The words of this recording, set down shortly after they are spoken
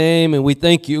name, and we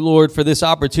thank you, Lord, for this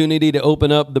opportunity to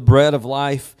open up the bread of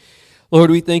life.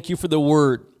 Lord, we thank you for the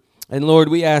word. And Lord,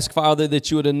 we ask, Father, that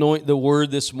you would anoint the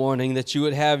word this morning, that you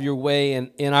would have your way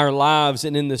in our lives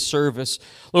and in this service.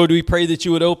 Lord, we pray that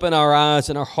you would open our eyes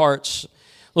and our hearts.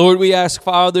 Lord, we ask,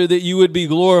 Father, that you would be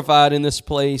glorified in this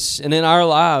place and in our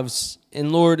lives,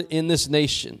 and Lord, in this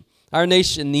nation. Our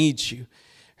nation needs you.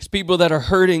 There's people that are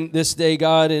hurting this day,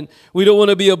 God, and we don't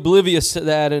want to be oblivious to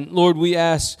that. And Lord, we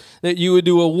ask that you would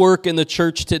do a work in the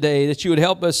church today, that you would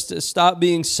help us to stop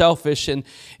being selfish and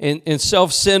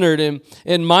self-centered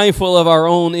and mindful of our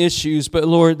own issues. But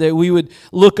Lord, that we would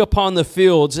look upon the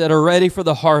fields that are ready for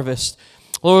the harvest.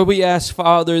 Lord, we ask,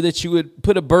 Father, that you would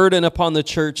put a burden upon the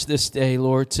church this day,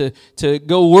 Lord, to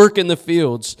go work in the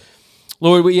fields.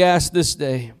 Lord, we ask this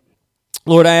day.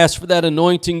 Lord, I ask for that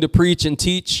anointing to preach and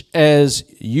teach as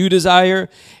you desire.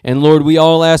 And Lord, we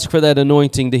all ask for that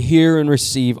anointing to hear and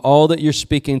receive all that you're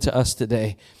speaking to us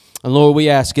today. And Lord, we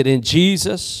ask it in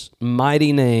Jesus'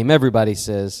 mighty name. Everybody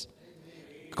says,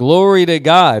 glory to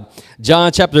God.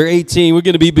 John chapter 18, we're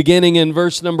going to be beginning in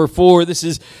verse number 4. This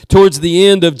is towards the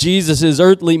end of Jesus'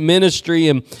 earthly ministry.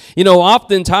 And, you know,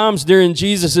 oftentimes during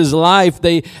Jesus' life,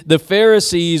 the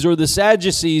Pharisees or the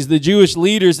Sadducees, the Jewish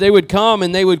leaders, they would come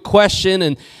and they would question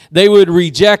and they would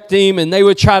reject him and they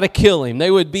would try to kill him.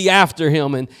 They would be after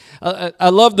him. And I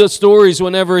love the stories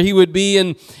whenever he would be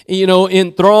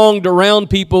enthronged around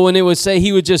people, and it would say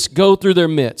he would just go through their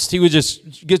midst. He would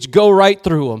just go right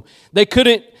through them.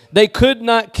 They could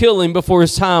not kill him before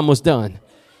his time was done.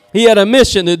 He had a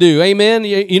mission to do. Amen.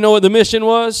 You know what the mission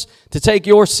was? To take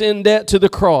your sin debt to the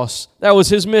cross. That was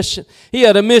his mission. He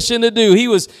had a mission to do. He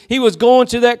was going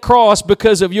to that cross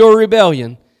because of your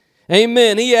rebellion.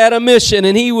 Amen. He had a mission,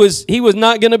 and he was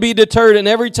not going to be deterred. And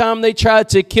every time they tried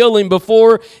to kill him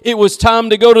before it was time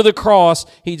to go to the cross,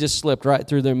 he just slipped right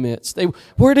through their midst.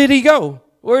 Where did he go?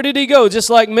 Where did he go? Just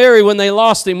like Mary when they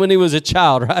lost him when he was a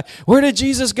child, right? Where did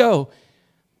Jesus go?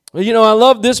 Well, you know, I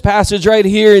love this passage right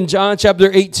here in John chapter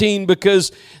 18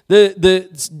 because the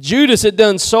Judas had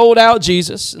done sold out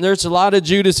Jesus, and there's a lot of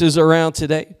Judases around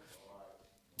today.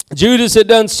 Judas had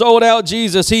done sold out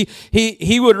Jesus.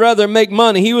 He would rather make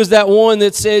money. He was that one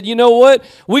that said, you know what?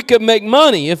 We could make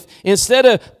money if instead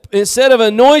of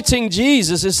anointing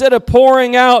Jesus, instead of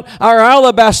pouring out our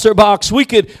alabaster box, we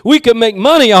could make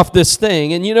money off this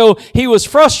thing. And you know, he was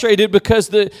frustrated because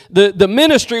the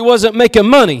ministry wasn't making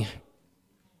money.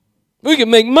 We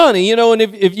can make money, you know, and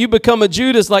if you become a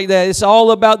Judas like that, it's all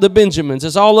about the Benjamins.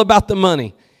 It's all about the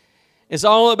money. It's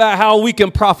all about how we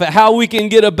can profit, how we can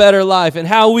get a better life, and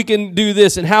how we can do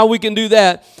this and how we can do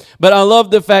that. But I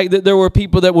love the fact that there were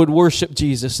people that would worship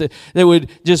Jesus, that would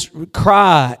just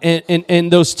cry,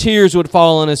 and those tears would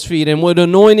fall on his feet and would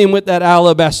anoint him with that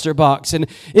alabaster box. And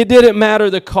it didn't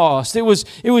matter the cost. It was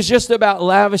just about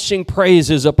lavishing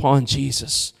praises upon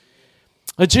Jesus.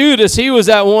 Judas, he was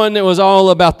that one that was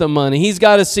all about the money. He's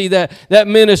got to see that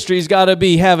ministry's got to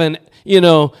be having, you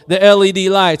know, the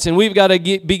LED lights, and we've got to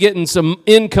be getting some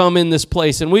income in this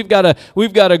place, and we've got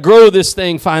to grow this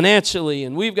thing financially,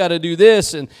 and we've got to do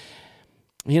this. And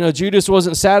you know, Judas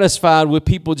wasn't satisfied with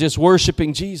people just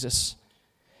worshiping Jesus.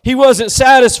 He wasn't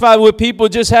satisfied with people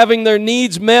just having their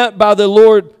needs met by the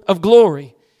Lord of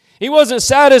glory. He wasn't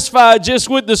satisfied just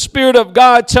with the Spirit of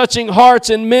God touching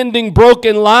hearts and mending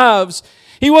broken lives.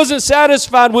 He wasn't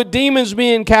satisfied with demons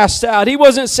being cast out. He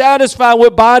wasn't satisfied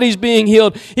with bodies being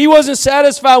healed. He wasn't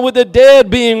satisfied with the dead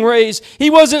being raised.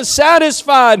 He wasn't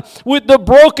satisfied with the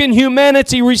broken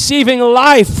humanity receiving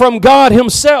life from God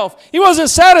himself. He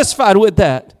wasn't satisfied with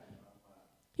that.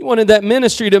 He wanted that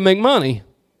ministry to make money.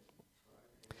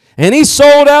 And he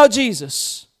sold out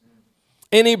Jesus.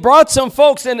 And he brought some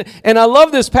folks, and I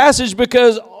love this passage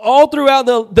because all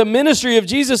throughout the ministry of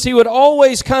Jesus, he would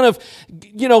always kind of,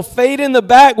 you know, fade in the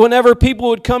back whenever people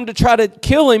would come to try to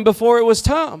kill him before it was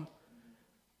time.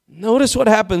 Notice what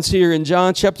happens here in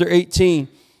John chapter 18.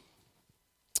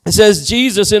 It says,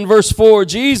 Jesus in verse 4,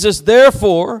 Jesus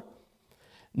therefore,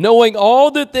 knowing all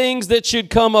the things that should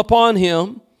come upon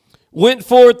him, went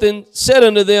forth and said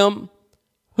unto them,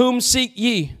 whom seek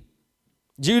ye?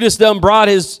 Judas done brought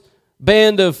his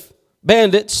band of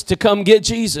bandits to come get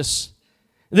Jesus.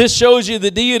 This shows you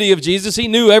the deity of Jesus. He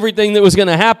knew everything that was going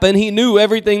to happen. He knew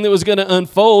everything that was going to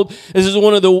unfold. This is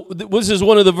one of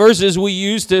the verses we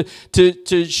use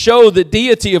to show the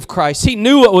deity of Christ. He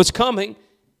knew what was coming.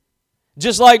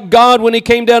 Just like God, when he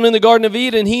came down in the Garden of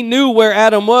Eden, he knew where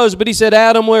Adam was, but he said,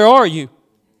 Adam, where are you?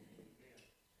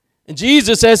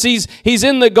 Jesus, as he's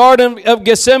in the Garden of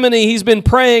Gethsemane, he's been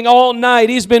praying all night.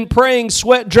 He's been praying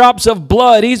sweat drops of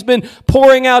blood. He's been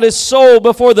pouring out his soul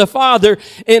before the Father.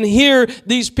 And here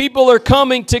these people are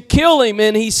coming to kill him.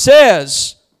 And he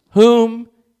says, "Whom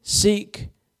seek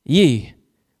ye?"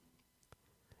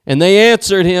 And they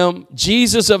answered him,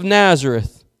 "Jesus of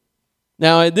Nazareth."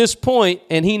 Now at this point,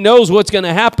 and he knows what's going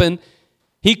to happen,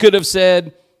 he could have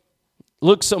said,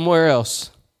 "Look somewhere else."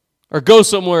 Or go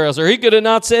somewhere else. Or he could have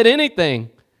not said anything.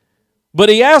 But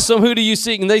he asked them, "Who do you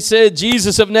seek?" And they said,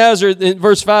 "Jesus of Nazareth." In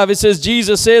verse 5, it says,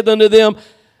 Jesus said unto them,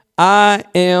 "I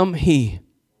am he."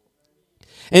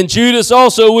 And Judas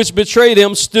also, which betrayed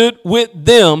him, stood with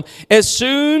them. As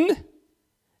soon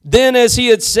then as he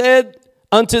had said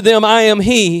unto them, "I am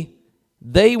he,"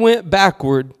 they went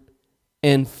backward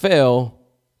and fell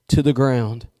to the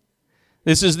ground.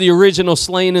 This is the original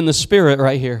slain in the spirit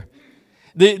right here.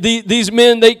 These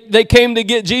men, they came to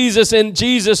get Jesus, and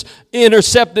Jesus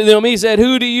intercepted them. He said,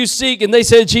 "Who do you seek?" And they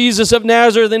said, "Jesus of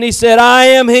Nazareth." And he said, "I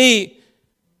am he."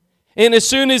 And as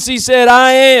soon as he said,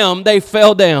 "I am," they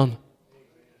fell down.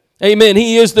 Amen.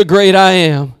 He is the great I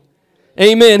am.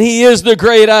 Amen. He is the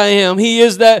great I am. He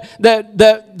is that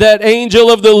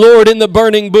angel of the Lord in the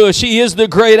burning bush. He is the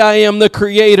great I am, the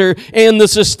creator and the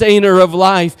sustainer of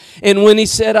life. And when he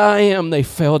said, "I am," they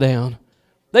fell down.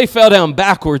 They fell down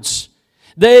backwards.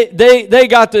 They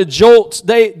got the jolts.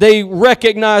 They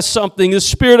recognized something. The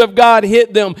Spirit of God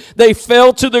hit them. They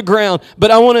fell to the ground.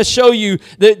 But I want to show you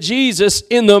that Jesus,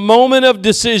 in the moment of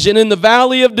decision, in the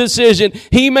valley of decision,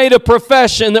 he made a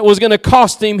profession that was going to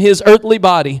cost him his earthly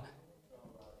body.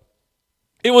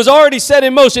 It was already set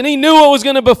in motion. He knew what was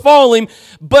going to befall him,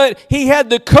 but he had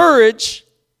the courage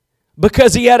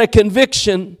because he had a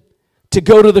conviction to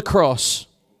go to the cross.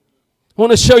 I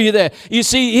want to show you that. You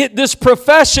see, this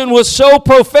profession was so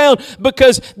profound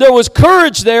because there was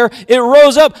courage there. It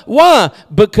rose up. Why?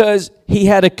 Because he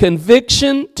had a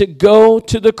conviction to go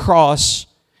to the cross.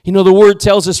 You know, the word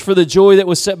tells us for the joy that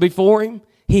was set before him,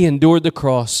 he endured the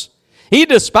cross. He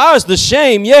despised the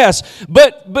shame, yes,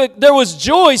 but there was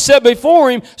joy set before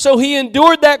him, so he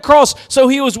endured that cross. So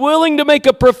he was willing to make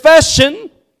a profession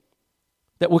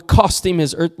that would cost him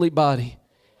his earthly body.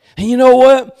 And you know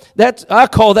what? I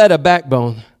call that a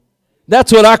backbone.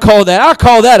 That's what I call that. I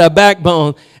call that a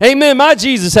backbone. Amen. My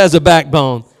Jesus has a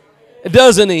backbone,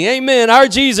 doesn't he? Amen. Our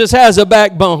Jesus has a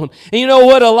backbone. And you know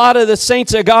what a lot of the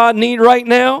saints of God need right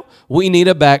now? We need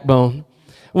a backbone.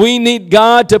 We need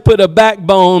God to put a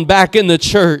backbone back in the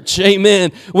church.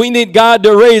 Amen. We need God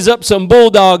to raise up some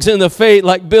bulldogs in the faith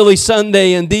like Billy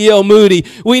Sunday and D.L. Moody.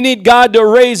 We need God to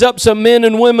raise up some men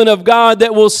and women of God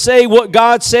that will say what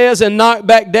God says and not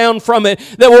back down from it.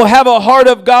 That will have a heart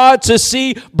of God to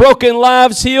see broken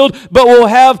lives healed, but will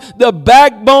have the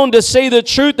backbone to say the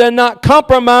truth and not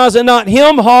compromise and not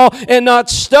hem-haw and not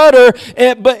stutter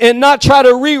and not try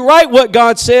to rewrite what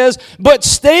God says, but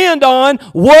stand on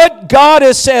what God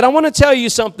has said. I want to tell you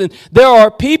something. There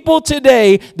are people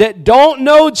today that don't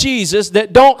know Jesus,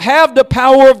 that don't have the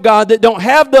power of God, that don't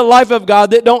have the life of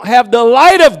God, that don't have the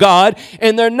light of God,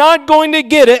 and they're not going to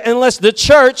get it unless the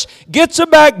church gets a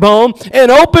backbone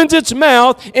and opens its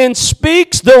mouth and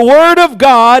speaks the word of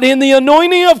God in the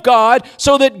anointing of God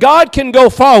so that God can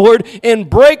go forward and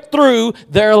break through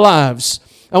their lives.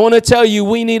 I want to tell you,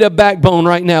 we need a backbone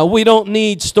right now. We don't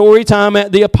need story time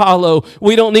at the Apollo.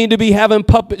 We don't need to be having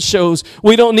puppet shows.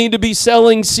 We don't need to be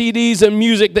selling CDs and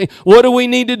music. What do we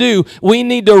need to do? We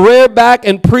need to rear back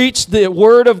and preach the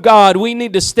Word of God. We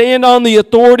need to stand on the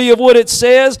authority of what it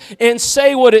says and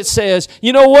say what it says.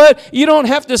 You know what? You don't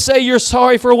have to say you're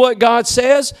sorry for what God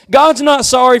says. God's not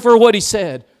sorry for what He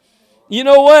said. You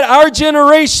know what? Our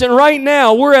generation right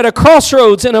now, we're at a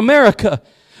crossroads in America.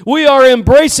 We are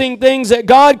embracing things that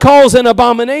God calls an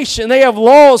abomination. They have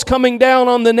laws coming down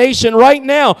on the nation right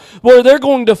now where they're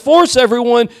going to force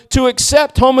everyone to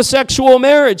accept homosexual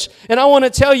marriage. And I want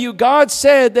to tell you, God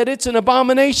said that it's an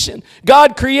abomination.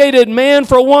 God created man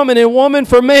for woman and woman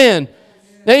for man.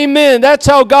 Amen. That's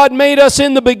how God made us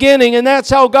in the beginning, and that's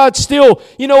how God still,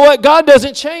 you know what? God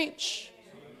doesn't change.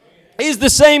 He's the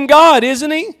same God,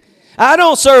 isn't He? I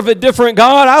don't serve a different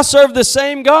God. I serve the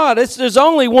same God. There's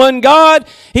only one God.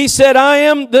 He said, I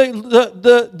am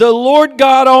the Lord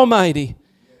God Almighty.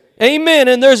 Amen.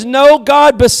 And there's no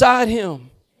God beside Him.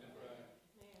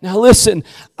 Now listen,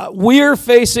 we're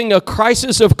facing a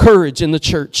crisis of courage in the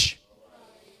church.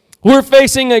 We're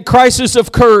facing a crisis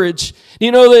of courage.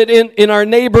 You know that in our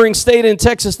neighboring state in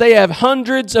Texas, they have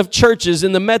hundreds of churches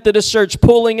in the Methodist Church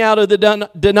pulling out of the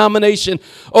denomination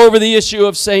over the issue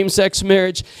of same-sex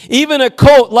marriage. Even a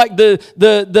cult like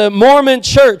the Mormon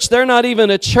church, they're not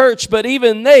even a church, but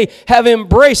even they have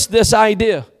embraced this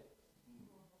idea.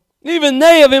 Even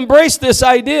they have embraced this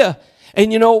idea.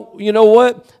 And you know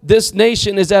what? This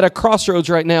nation is at a crossroads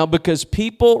right now because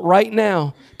people right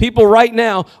now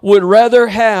would rather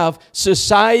have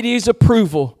society's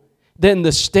approval than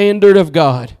the standard of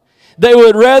God. They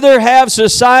would rather have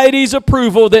society's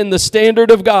approval than the standard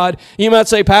of God. You might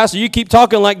say, Pastor, you keep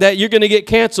talking like that, you're going to get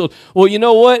canceled. Well, you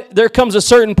know what? There comes a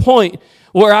certain point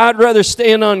where I'd rather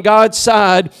stand on God's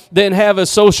side than have a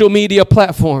social media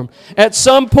platform. At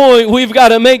some point, we've got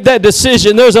to make that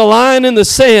decision. There's a line in the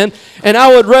sand, and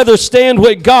I would rather stand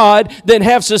with God than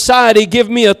have society give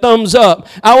me a thumbs up.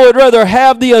 I would rather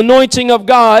have the anointing of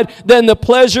God than the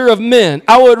pleasure of men.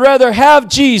 I would rather have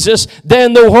Jesus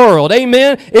than the world.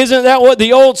 Amen? Isn't that what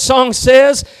the old song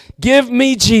says? Give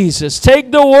me Jesus.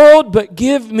 Take the world, but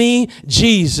give me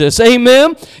Jesus.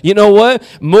 Amen? You know what?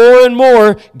 More and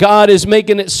more, God is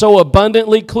making it so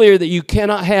abundantly clear that you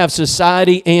cannot have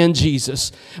society and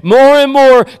Jesus. More and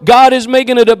more, God is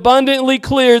making it abundantly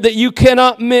clear that you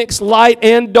cannot mix light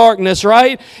and darkness,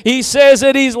 right? He says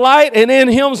that He's light, and in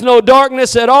Him's no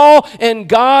darkness at all, and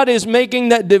God is making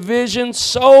that division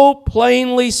so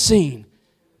plainly seen.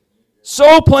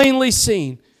 So plainly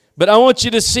seen. But I want you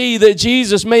to see that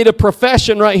Jesus made a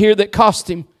profession right here that cost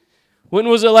Him. When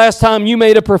was the last time you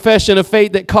made a profession of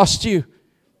faith that cost you?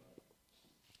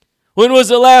 When was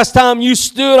the last time you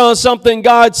stood on something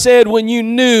God said when you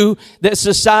knew that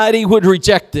society would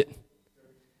reject it?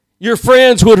 Your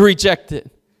friends would reject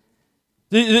it.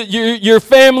 Your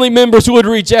family members would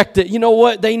reject it. You know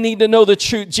what? They need to know the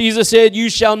truth. Jesus said,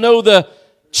 you shall know the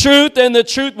truth, and the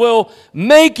truth will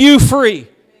make you free.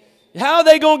 How are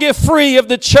they going to get free if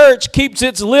the church keeps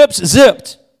its lips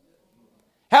zipped?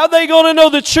 How are they going to know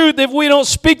the truth if we don't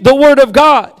speak the Word of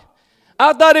God?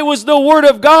 I thought it was the Word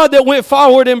of God that went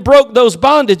forward and broke those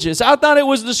bondages. I thought it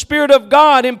was the Spirit of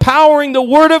God empowering the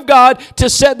Word of God to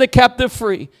set the captive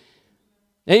free.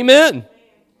 Amen.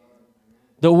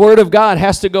 The Word of God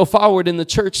has to go forward in the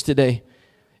church today.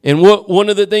 And one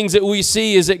of the things that we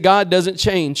see is that God doesn't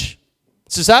change.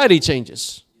 Society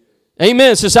changes.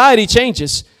 Amen. Society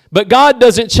changes. But God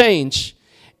doesn't change.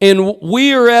 And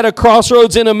we are at a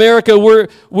crossroads in America.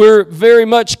 We're very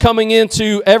much coming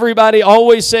into, everybody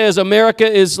always says America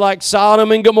is like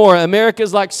Sodom and Gomorrah. America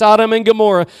is like Sodom and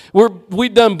Gomorrah.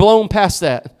 We've done blown past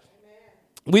that.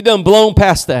 We've done blown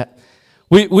past that.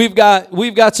 We've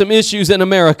got some issues in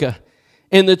America.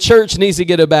 And the church needs to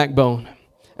get a backbone.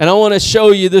 And I want to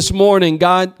show you this morning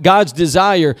God's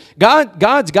desire.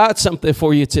 God's got something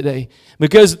for you today.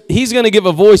 Because He's going to give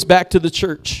a voice back to the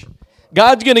church.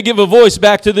 God's going to give a voice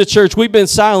back to the church. We've been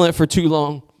silent for too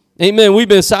long. Amen. We've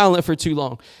been silent for too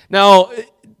long. Now,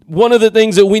 one of the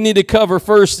things that we need to cover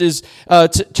first is,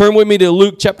 turn with me to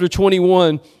Luke chapter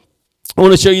 21. I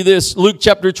want to show you this. Luke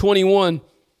chapter 21.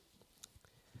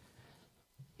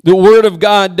 The Word of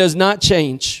God does not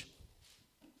change.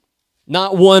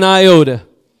 Not one iota.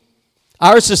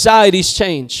 Our societies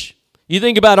change. You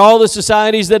think about all the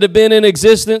societies that have been in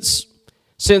existence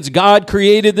since God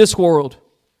created this world.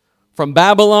 From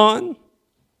Babylon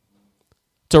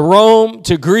to Rome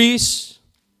to Greece.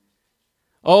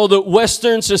 All the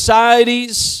Western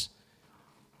societies.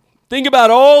 Think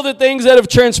about all the things that have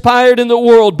transpired in the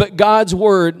world, but God's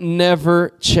Word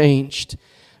never changed.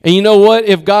 And you know what?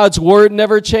 If God's Word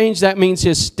never changed, that means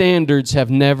His standards have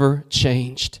never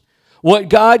changed. What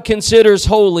God considers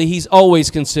holy, He's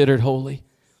always considered holy.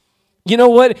 You know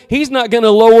what? He's not going to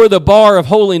lower the bar of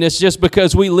holiness just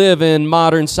because we live in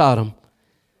modern Sodom.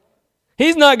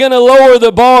 He's not going to lower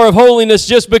the bar of holiness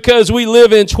just because we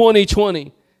live in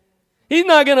 2020. He's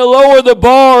not going to lower the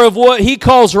bar of what He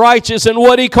calls righteous and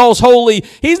what He calls holy.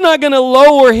 He's not going to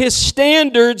lower His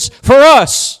standards for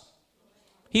us.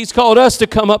 He's called us to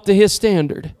come up to His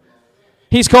standard.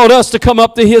 He's called us to come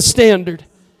up to His standard.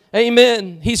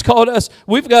 Amen. He's called us.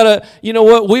 We've got to, you know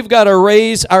what? We've got to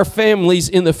raise our families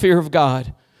in the fear of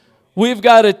God. We've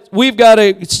got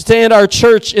to stand our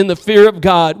church in the fear of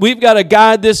God. We've got to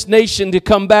guide this nation to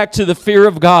come back to the fear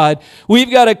of God. We've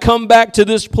got to come back to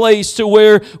this place to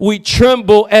where we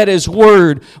tremble at His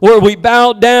Word, where we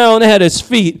bow down at His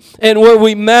feet, and where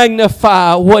we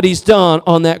magnify what He's done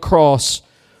on that cross.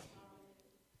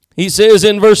 He says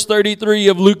in verse 33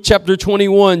 of Luke chapter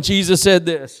 21, Jesus said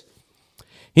this.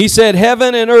 He said,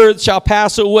 heaven and earth shall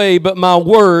pass away, but my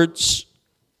words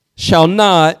shall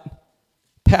not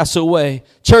pass away.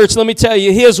 Church, let me tell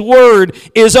you, His Word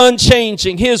is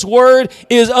unchanging. His Word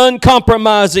is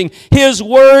uncompromising. His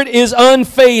Word is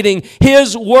unfading.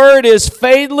 His Word is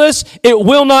fadeless. It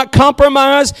will not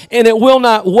compromise, and it will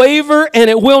not waver, and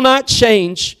it will not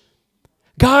change.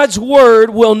 God's word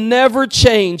will never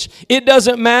change. It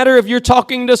doesn't matter if you're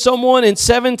talking to someone in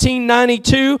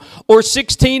 1792 or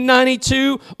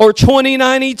 1692 or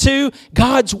 2092.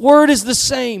 God's word is the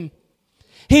same.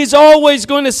 He's always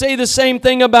going to say the same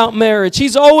thing about marriage.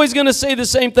 He's always going to say the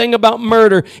same thing about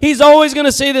murder. He's always going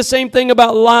to say the same thing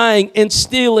about lying and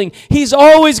stealing. He's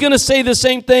always going to say the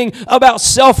same thing about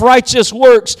self-righteous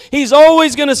works. He's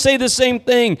always going to say the same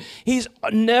thing. He's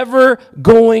never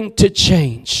going to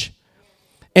change.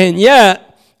 And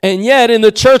yet in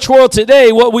the church world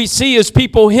today, what we see is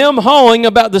people hem-hawing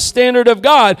about the standard of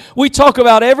God. We talk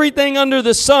about everything under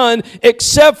the sun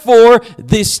except for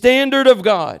the standard of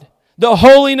God. The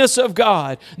holiness of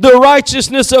God, the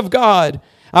righteousness of God.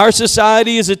 Our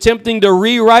society is attempting to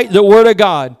rewrite the Word of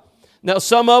God. Now,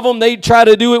 some of them, they try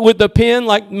to do it with the pen,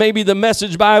 like maybe the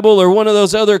Message Bible or one of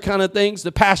those other kind of things,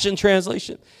 the Passion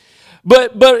Translation.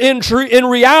 But in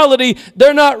reality,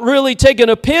 they're not really taking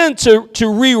a pen to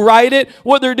rewrite it.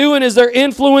 What they're doing is they're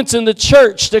influencing the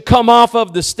church to come off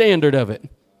of the standard of it.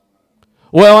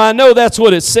 Well, I know that's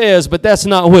what it says, but that's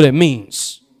not what it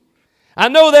means. I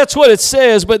know that's what it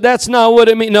says, but that's not what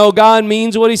it means. No, God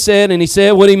means what He said, and He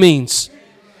said what He means.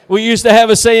 We used to have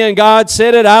a saying, God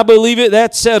said it, I believe it,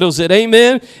 that settles it.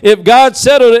 Amen. If God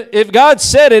said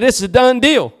it, it's a done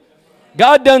deal.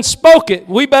 God done spoke it.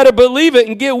 We better believe it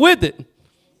and get with it.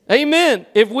 Amen.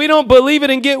 If we don't believe it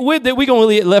and get with it, we're going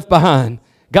to get left behind.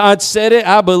 God said it,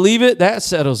 I believe it, that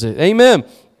settles it. Amen.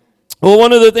 Well,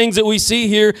 one of the things that we see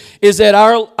here is that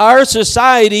our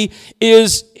society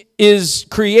is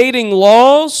creating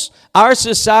laws. Our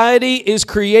society is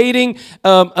creating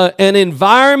an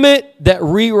environment that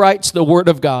rewrites the Word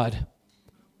of God.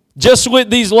 Just with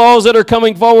these laws that are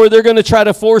coming forward, they're going to try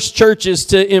to force churches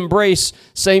to embrace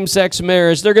same-sex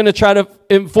marriage. They're going to try to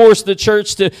enforce the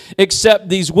church to accept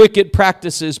these wicked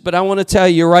practices. But I want to tell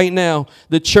you right now,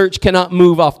 the church cannot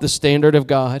move off the standard of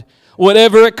God.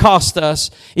 Whatever it cost us,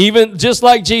 even just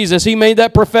like Jesus, He made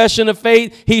that profession of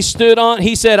faith. He stood on,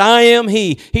 He said, I am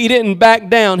He. He didn't back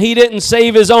down. He didn't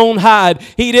save His own hide.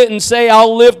 He didn't say,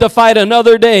 I'll live to fight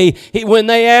another day. When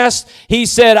they asked, He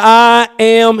said, I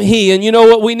am He. And you know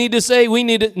what we need to say? We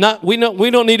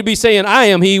don't need to be saying, I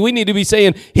am He. We need to be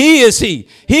saying, He is He.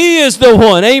 He is the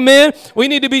one. Amen. We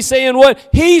need to be saying what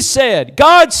He said.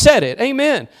 God said it.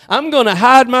 Amen. I'm going to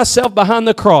hide myself behind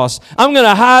the cross. I'm going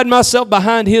to hide myself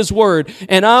behind His word.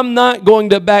 And I'm not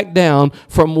going to back down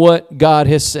from what God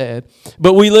has said.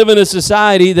 But we live in a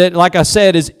society that, like I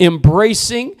said, is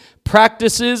embracing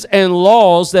practices and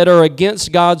laws that are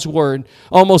against God's word.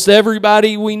 Almost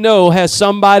everybody we know has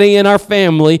somebody in our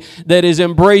family that is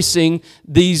embracing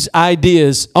these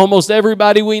ideas. Almost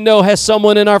everybody we know has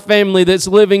someone in our family that's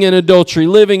living in adultery,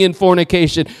 living in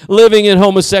fornication, living in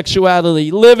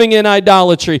homosexuality, living in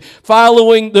idolatry,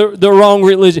 following the wrong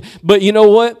religion. But you know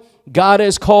what? God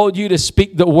has called you to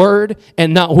speak the word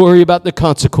and not worry about the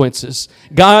consequences.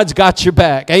 God's got your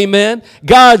back. Amen.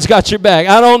 God's got your back.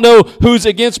 I don't know who's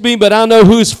against me, but I know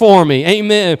who's for me.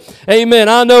 Amen. Amen.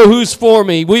 I know who's for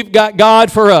me. We've got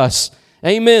God for us.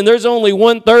 Amen. There's only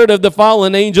 1/3 of the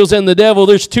fallen angels and the devil.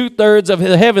 There's 2/3 of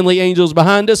the heavenly angels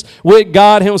behind us with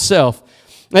God Himself.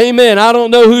 Amen. I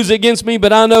don't know who's against me,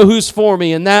 but I know who's for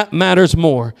me, and that matters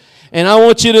more. And I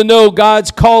want you to know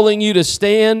God's calling you to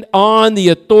stand on the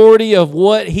authority of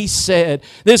what He said.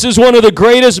 This is one of the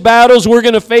greatest battles we're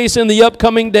going to face in the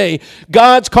upcoming day.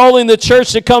 God's calling the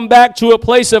church to come back to a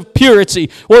place of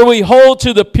purity where we hold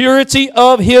to the purity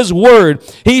of His word.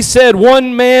 He said,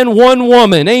 one man, one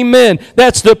woman. Amen.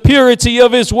 That's the purity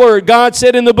of His word. God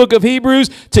said in the book of Hebrews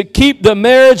to keep the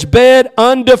marriage bed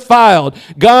undefiled.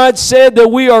 God said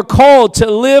that we are called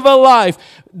to live a life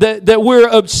that we're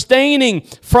abstaining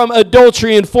from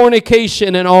adultery and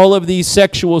fornication and all of these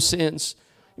sexual sins.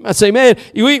 You might say, man,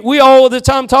 we all the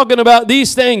time talking about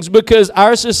these things because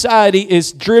our society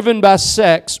is driven by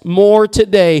sex more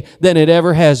today than it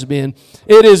ever has been.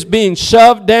 It is being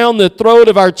shoved down the throat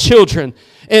of our children.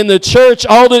 In the church,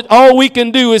 all we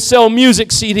can do is sell music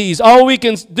CDs. All we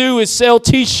can do is sell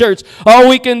T-shirts. All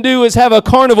we can do is have a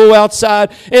carnival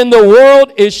outside. And the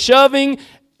world is shoving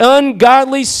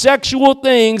ungodly sexual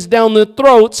things down the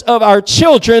throats of our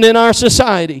children in our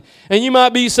society. And you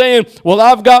might be saying, well,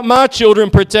 I've got my children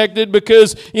protected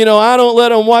because, I don't let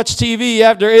them watch TV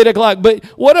after 8 o'clock. But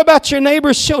what about your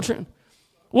neighbor's children?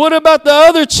 What about the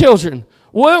other children?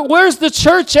 Where's the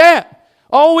church at?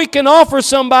 All we can offer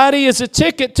somebody is a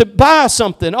ticket to buy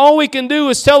something. All we can do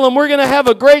is tell them we're going to have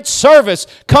a great service.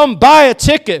 Come buy a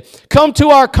ticket. Come to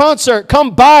our concert.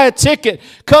 Come buy a ticket.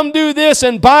 Come do this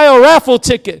and buy a raffle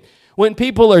ticket. When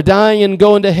people are dying and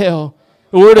going to hell.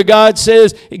 The Word of God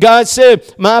says, God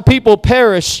said, my people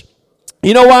perish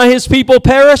You know why his people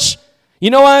perish? You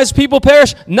know why his people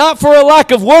perish? Not for a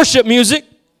lack of worship music.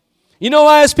 You know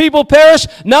why his people perish?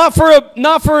 Not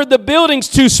for the buildings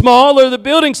too small or the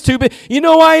buildings too big. You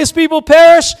know why his people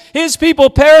perish? His people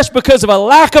perish because of a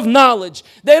lack of knowledge.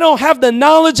 They don't have the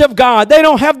knowledge of God. They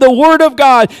don't have the Word of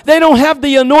God. They don't have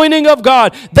the anointing of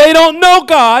God. They don't know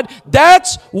God.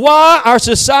 That's why our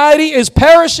society is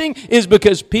perishing, is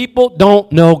because people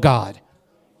don't know God.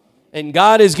 And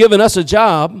God has given us a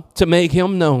job to make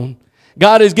Him known.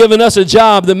 God has given us a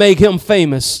job to make Him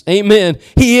famous. Amen.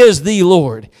 He is the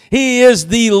Lord. He is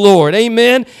the Lord.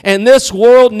 Amen. And this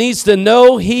world needs to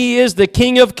know He is the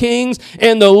King of Kings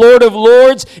and the Lord of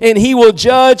Lords, and He will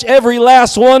judge every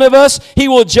last one of us. He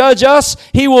will judge us.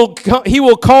 He will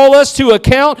call us to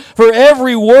account for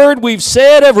every word we've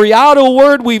said, every idle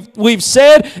word we've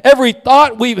said, every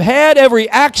thought we've had, every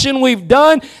action we've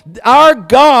done. Our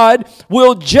God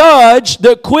will judge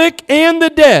the quick and the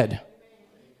dead.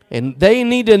 And they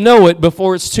need to know it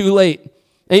before it's too late.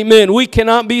 Amen. We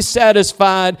cannot be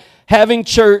satisfied having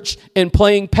church and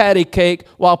playing patty cake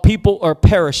while people are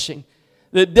perishing.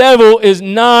 The devil is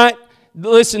not,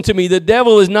 listen to me, the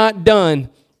devil is not done.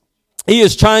 He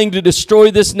is trying to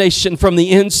destroy this nation from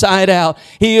the inside out.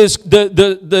 He is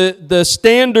the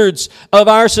standards of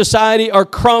our society are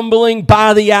crumbling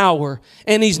by the hour,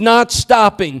 and he's not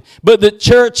stopping. But the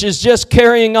church is just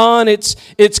carrying on its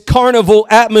carnival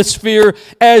atmosphere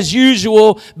as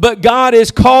usual. But God is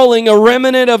calling a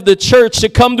remnant of the church to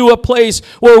come to a place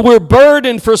where we're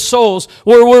burdened for souls,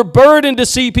 where we're burdened to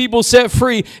see people set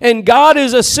free. And God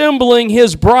is assembling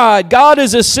His bride. God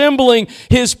is assembling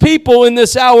His people in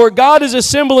this hour. God is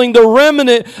assembling the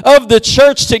remnant of the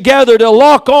church together to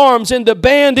lock arms and to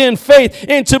band in faith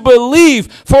and to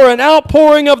believe for an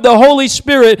outpouring of the Holy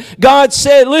Spirit. God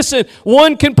said, listen,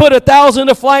 one can put 1,000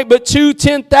 to flight, but 2,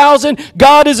 10,000.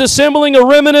 God is assembling a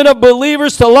remnant of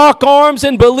believers to lock arms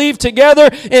and believe together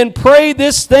and pray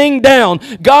this thing down.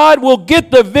 God will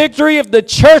get the victory if the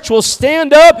church will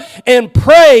stand up and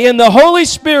pray in the Holy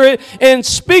Spirit and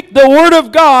speak the Word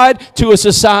of God to a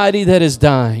society that is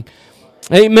dying.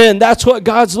 Amen. That's what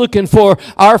God's looking for.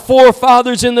 Our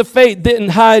forefathers in the faith didn't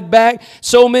hide back.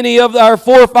 So many of our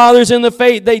forefathers in the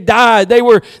faith, they died. They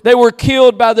were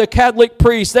killed by the Catholic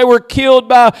priests. They were killed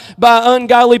by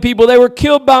ungodly people. They were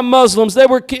killed by Muslims.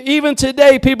 Even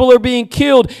today, people are being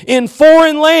killed in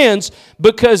foreign lands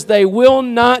because they will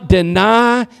not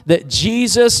deny that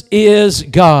Jesus is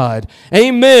God.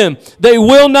 Amen. They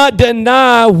will not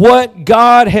deny what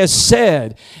God has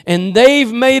said. And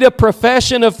they've made a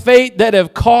profession of faith that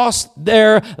have cost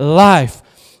their life.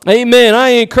 Amen. I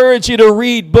encourage you to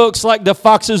read books like the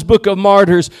Fox's Book of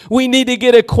Martyrs. We need to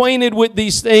get acquainted with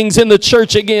these things in the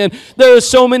church again. There are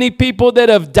so many people that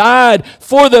have died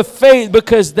for the faith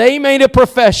because they made a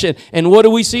profession. And what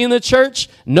do we see in the church?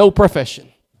 No profession.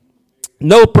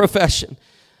 No profession.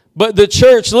 But the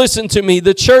church, listen to me,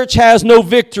 the church has no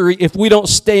victory if we don't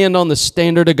stand on the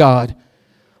standard of God.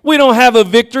 We don't have a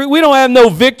victory. We don't have no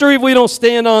victory if we don't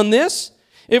stand on this.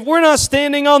 If we're not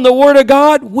standing on the Word of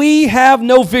God, we have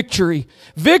no victory.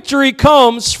 Victory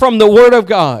comes from the Word of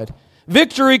God.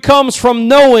 Victory comes from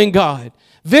knowing God.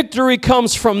 Victory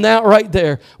comes from that right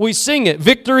there. We sing it,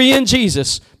 victory in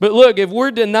Jesus. But look, if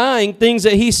we're denying things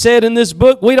that He said in this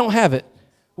book, we don't have it.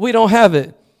 We don't have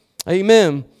it.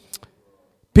 Amen.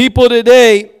 People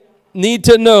today need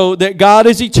to know that God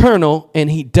is eternal and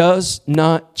He does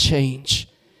not change.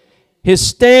 His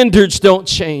standards don't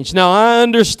change. Now, I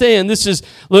understand this is,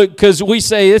 look, because we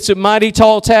say it's a mighty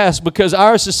tall task because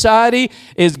our society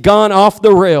is gone off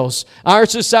the rails. Our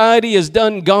society is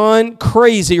gone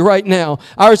crazy right now.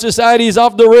 Our society is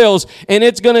off the rails, and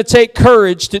it's going to take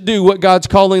courage to do what God's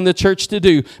calling the church to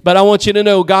do. But I want you to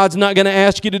know God's not going to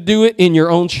ask you to do it in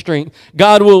your own strength.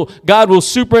 God will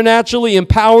supernaturally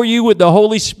empower you with the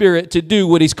Holy Spirit to do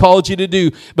what He's called you to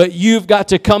do. But you've got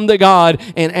to come to God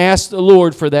and ask the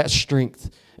Lord for that strength.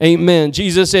 Amen.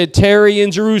 Jesus said, tarry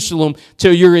in Jerusalem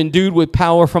till you're endued with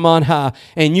power from on high,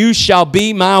 and you shall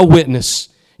be my witness.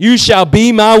 You shall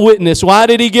be my witness. Why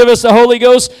did He give us the Holy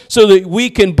Ghost? So that we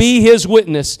can be His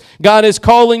witness. God is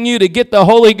calling you to get the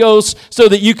Holy Ghost so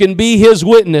that you can be His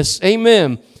witness.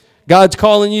 Amen. God's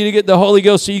calling you to get the Holy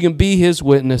Ghost so you can be His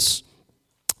witness.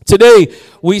 Today,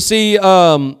 we see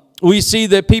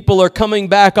that people are coming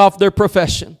back off their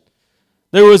profession.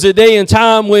 There was a day and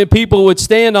time when people would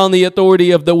stand on the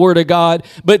authority of the Word of God,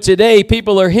 but today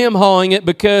people are hem-hawing it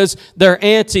because their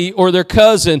auntie or their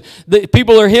cousin.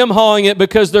 People are hem-hawing it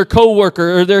because their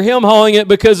coworker, or they're hem-hawing it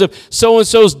because of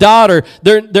so-and-so's daughter.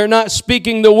 They're not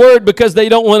speaking the Word because they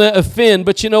don't want to offend.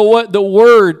 But you know what? The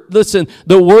Word, listen,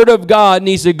 the Word of God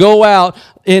needs to go out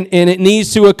and it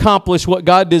needs to accomplish what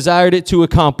God desired it to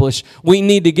accomplish. We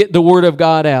need to get the Word of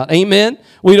God out. Amen?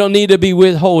 We don't need to be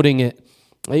withholding it.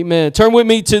 Amen. Turn with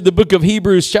me to the book of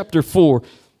Hebrews chapter 4.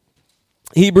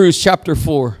 Hebrews chapter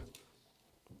 4.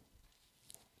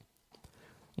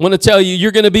 I want to tell you,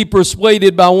 you're going to be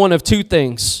persuaded by one of two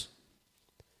things.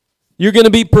 You're going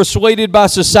to be persuaded by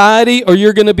society, or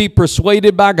you're going to be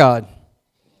persuaded by God.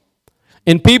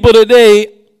 And people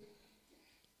today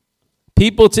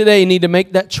need to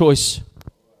make that choice.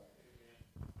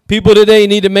 People today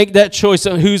need to make that choice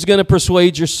on who's going to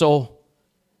persuade your soul.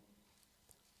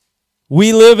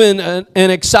 We live in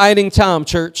an exciting time,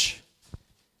 church.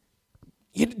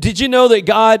 Did you know that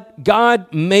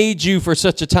God made you for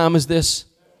such a time as this?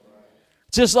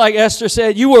 Just like Esther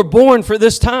said, you were born for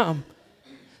this time.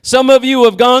 Some of you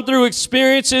have gone through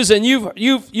experiences, and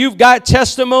you've got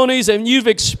testimonies, and you've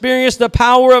experienced the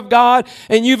power of God,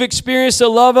 and you've experienced the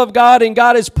love of God, and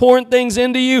God has poured things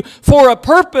into you for a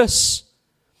purpose.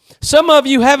 Some of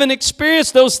you haven't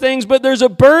experienced those things, but there's a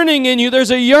burning in you.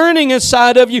 There's a yearning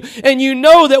inside of you. And you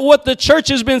know that what the church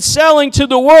has been selling to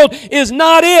the world is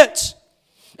not it.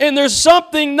 And there's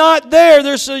something not there.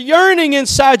 There's a yearning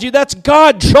inside you. That's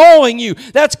God drawing you.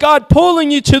 That's God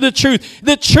pulling you to the truth.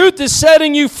 The truth is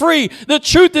setting you free. The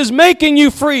truth is making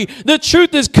you free. The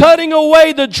truth is cutting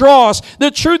away the dross. The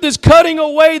truth is cutting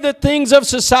away the things of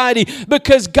society,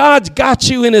 because God's got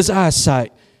you in His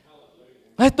eyesight.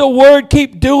 Let the Word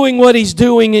keep doing what He's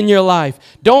doing in your life.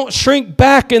 Don't shrink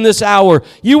back in this hour.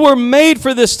 You were made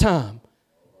for this time.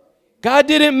 God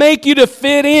didn't make you to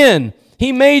fit in.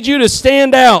 He made you to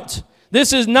stand out.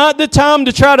 This is not the time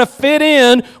to try to fit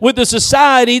in with the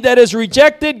society that has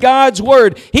rejected God's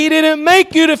Word. He didn't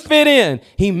make you to fit in.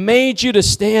 He made you to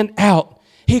stand out.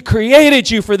 He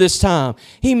created you for this time.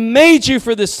 He made you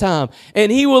for this time.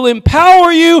 And He will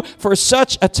empower you for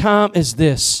such a time as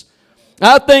this.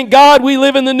 I thank God we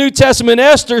live in the New Testament.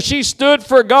 Esther, she stood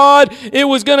for God. It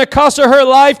was going to cost her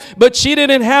life, but she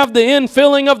didn't have the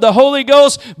infilling of the Holy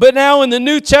Ghost. But now in the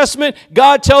New Testament,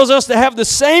 God tells us to have the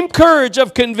same courage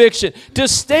of conviction, to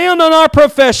stand on our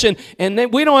profession. And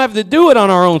then we don't have to do it on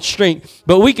our own strength,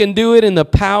 but we can do it in the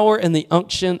power and the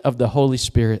unction of the Holy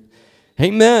Spirit.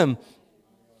 Amen.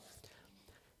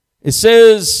 It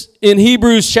says in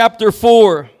Hebrews chapter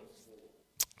 4,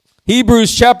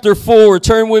 Hebrews chapter 4,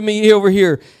 turn with me over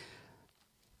here.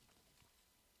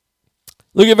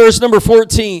 Look at verse number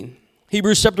 14.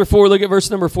 Hebrews chapter 4, look at verse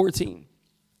number 14.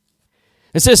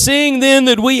 It says, seeing then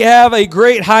that we have a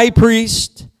great high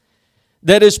priest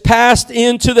that is passed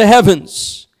into the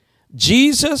heavens,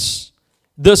 Jesus,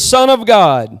 the Son of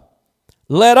God,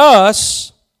 let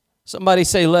us, somebody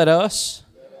say let us.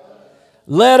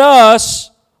 Let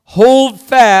us hold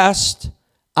fast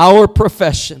our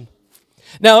profession.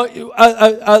 Now,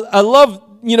 I love,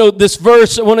 this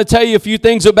verse. I want to tell you a few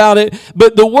things about it.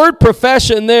 But the word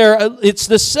profession there, it's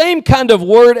the same kind of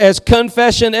word as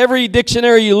confession. Every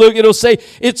dictionary you look, it'll say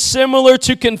it's similar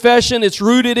to confession. It's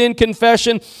rooted in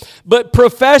confession. But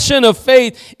profession of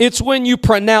faith, it's when you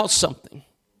pronounce something.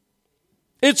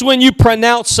 It's when you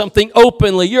pronounce something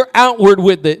openly. You're outward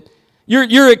with it.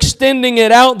 You're extending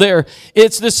it out there.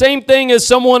 It's the same thing as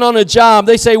someone on a job.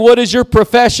 They say, what is your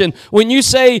profession? When you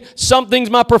say something's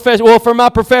my profession, well, for my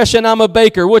profession, I'm a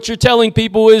baker. What you're telling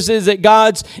people is that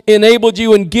God's enabled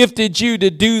you and gifted you to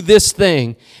do this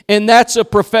thing. And that's a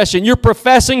profession. You're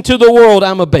professing to the world,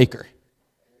 I'm a baker.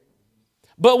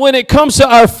 But when it comes to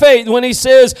our faith, when He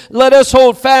says, let us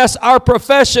hold fast our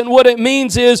profession, what it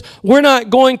means is we're not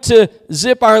going to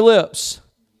zip our lips.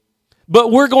 But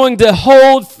we're going to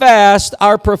hold fast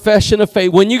our profession of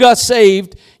faith. When you got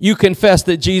saved, you confess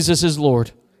that Jesus is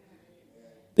Lord.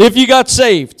 If you got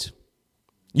saved,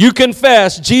 you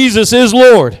confess Jesus is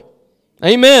Lord.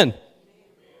 Amen.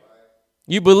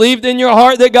 You believed in your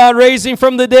heart that God raised Him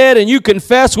from the dead, and you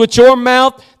confess with your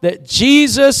mouth that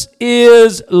Jesus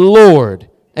is Lord.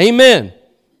 Amen.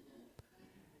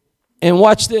 And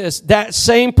watch this. That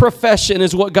same profession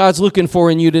is what God's looking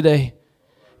for in you today.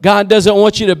 God doesn't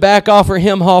want you to back off or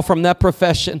hem-haw from that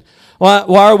profession. Why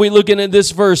are we looking at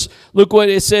this verse? Look what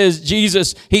it says.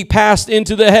 Jesus, He passed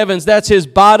into the heavens. That's His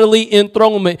bodily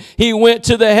enthronement. He went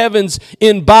to the heavens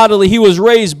in bodily. He was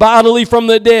raised bodily from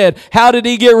the dead. How did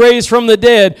He get raised from the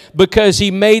dead? Because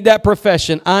He made that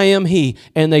profession, I am He,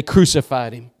 and they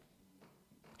crucified Him.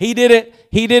 He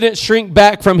didn't shrink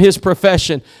back from his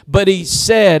profession, but he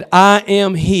said, I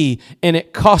am he, and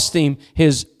it cost him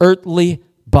his earthly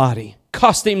body,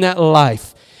 cost him that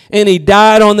life. And he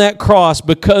died on that cross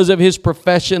because of his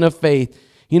profession of faith.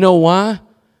 You know why?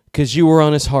 Because you were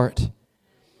on his heart.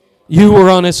 You were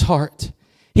on his heart.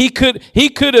 He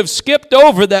could have skipped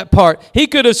over that part. He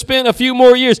could have spent a few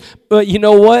more years. But you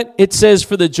know what? It says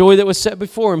for the joy that was set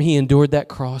before him, he endured that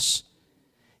cross.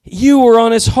 You were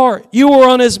on his heart. You were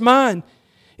on his mind.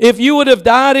 If you would have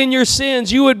died in your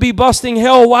sins, you would be busting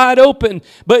hell wide open.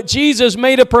 But Jesus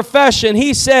made a profession.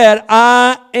 He said,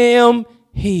 I am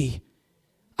he.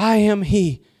 I am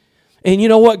he. And you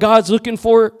know what God's looking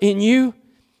for in you?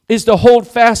 Is to hold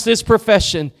fast this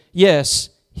profession. Yes,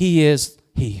 he is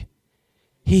he.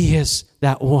 He is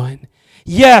that one.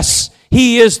 Yes,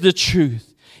 he is the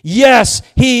truth. Yes,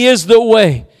 he is the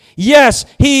way. Yes,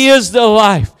 he is the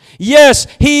life. Yes,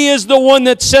 he is the one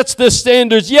that sets the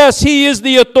standards. Yes, he is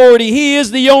the authority. He is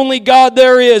the only God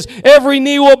there is. Every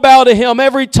knee will bow to him.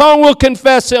 Every tongue will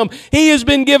confess him. He has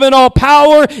been given all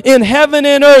power in heaven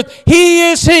and earth. He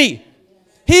is he.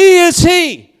 He is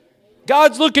he.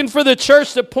 God's looking for the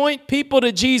church to point people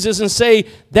to Jesus and say,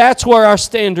 that's where our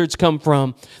standards come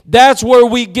from. That's where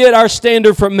we get our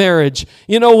standard for marriage.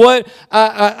 You know what?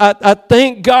 I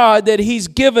thank God that he's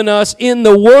given us in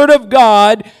the Word of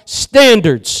God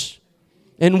standards.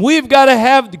 And we've got to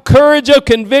have the courage of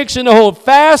conviction to hold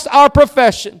fast our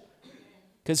profession.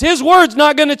 Because his word's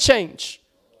not going to change.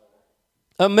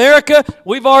 America,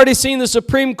 we've already seen the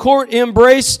Supreme Court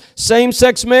embrace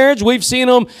same-sex marriage. We've seen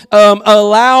them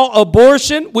allow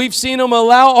abortion. We've seen them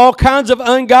allow all kinds of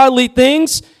ungodly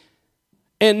things.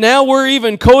 And now we're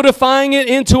even codifying it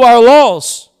into our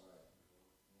laws.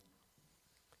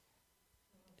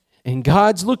 And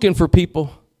God's looking for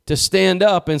people to stand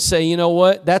up and say, you know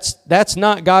what? That's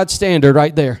not God's standard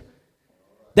right there.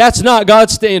 That's not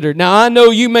God's standard. Now, I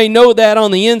know you may know that on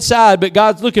the inside, but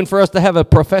God's looking for us to have a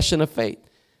profession of faith.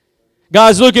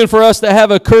 God's looking for us to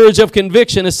have a courage of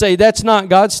conviction to say, that's not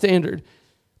God's standard.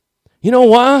 You know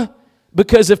why?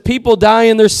 Because if people die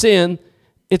in their sin,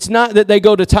 it's not that they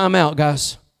go to timeout,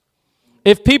 guys.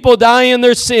 If people die in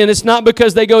their sin, it's not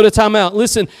because they go to timeout.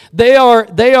 Listen, they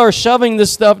are shoving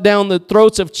this stuff down the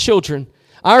throats of children.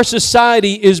 Our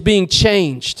society is being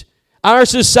changed. Our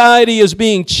society is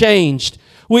being changed.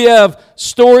 We have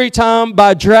story time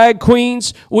by drag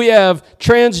queens. We have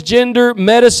transgender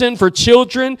medicine for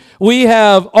children. We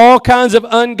have all kinds of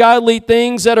ungodly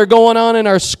things that are going on in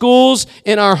our schools,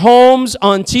 in our homes,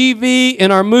 on TV,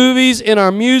 in our movies, in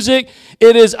our music.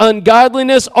 It is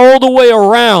ungodliness all the way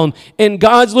around. And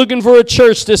God's looking for a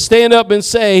church to stand up and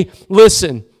say,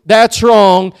 listen, that's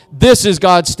wrong. This is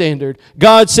God's standard.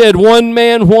 God said one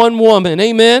man, one woman.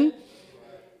 Amen?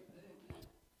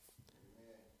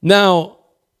 Now,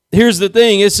 here's the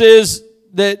thing. It says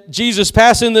that Jesus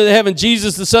passed into heaven.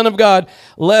 Jesus, the Son of God,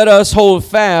 let us hold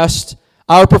fast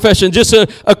our profession. Just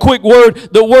a quick word.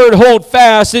 The word hold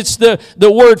fast, it's the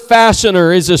word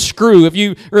fastener is a screw. If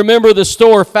you remember the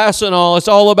store Fastenal, it's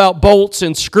all about bolts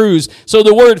and screws. So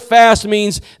the word fast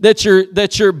means that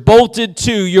you're bolted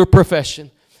to your profession.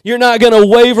 You're not going to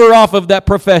waver off of that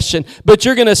profession, but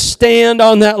you're going to stand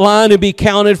on that line and be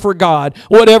counted for God,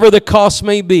 whatever the cost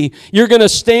may be. You're going to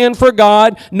stand for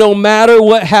God no matter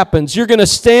what happens. You're going to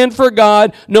stand for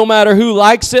God no matter who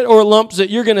likes it or lumps it.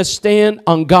 You're going to stand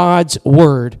on God's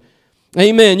word.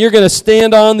 Amen. You're going to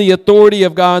stand on the authority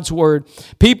of God's word.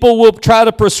 People will try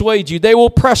to persuade you. They will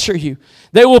pressure you.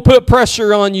 They will put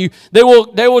pressure on you. They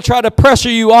will try to pressure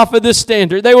you off of this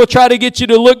standard. They will try to get you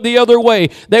to look the other way.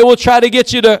 They will try to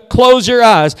get you to close your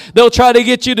eyes. They'll try to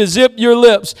get you to zip your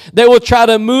lips. They will try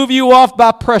to move you off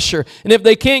by pressure. And if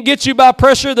they can't get you by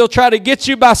pressure, they'll try to get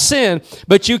you by sin.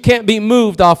 But you can't be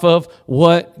moved off of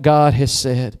what God has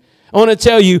said. I want to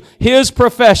tell you, his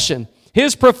profession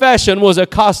was a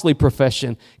costly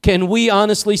profession. Can we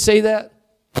honestly say that?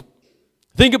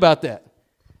 Think about that.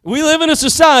 We live in a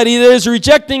society that is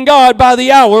rejecting God by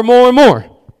the hour more and more.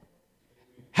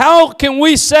 How can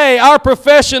we say our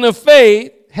profession of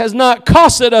faith has not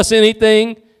costed us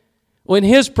anything when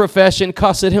his profession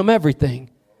costed him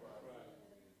everything?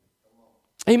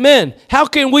 Amen. How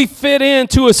can we fit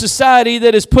into a society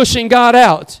that is pushing God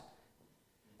out?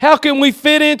 How can we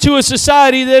fit into a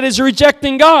society that is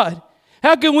rejecting God?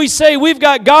 How can we say we've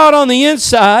got God on the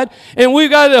inside and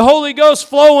we've got the Holy Ghost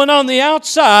flowing on the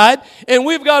outside and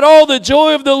we've got all the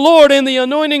joy of the Lord and the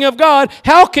anointing of God?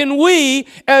 How can we,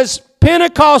 as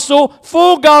Pentecostal,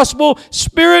 full gospel,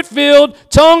 spirit-filled,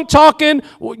 tongue-talking,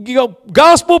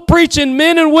 gospel-preaching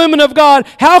men and women of God,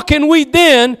 how can we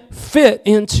then fit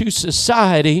into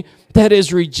society that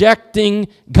is rejecting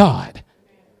God?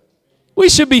 We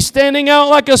should be standing out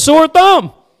like a sore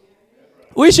thumb.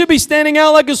 We should be standing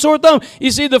out like a sore thumb.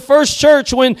 You see, the first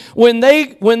church, when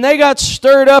they got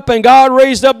stirred up and God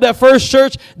raised up that first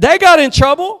church, they got in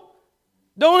trouble.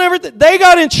 They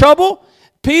got in trouble.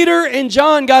 Peter and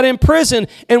John got in prison,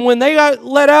 and when they got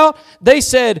let out, they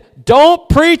said, don't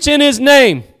preach in his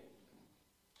name.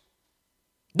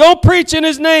 Don't preach in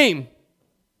his name.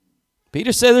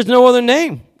 Peter said there's no other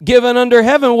name given under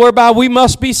heaven whereby we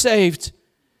must be saved.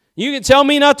 You can tell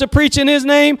me not to preach in his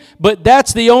name, but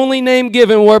that's the only name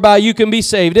given whereby you can be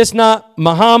saved. It's not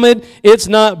Muhammad. It's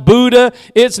not Buddha.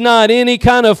 It's not any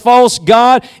kind of false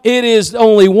god. It is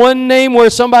only one name where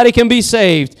somebody can be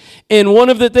saved. And one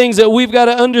of the things that we've got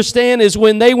to understand is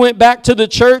when they went back to the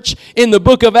church in the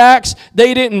book of Acts,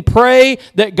 they didn't pray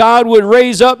that God would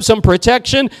raise up some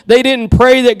protection. They didn't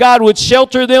pray that God would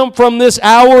shelter them from this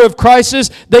hour of crisis.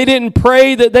 They didn't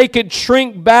pray that they could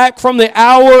shrink back from the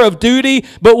hour of duty.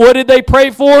 But what did they pray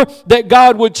for? That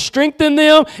God would strengthen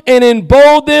them and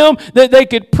embolden them, that they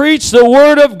could preach the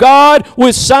word of God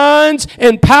with signs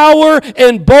and power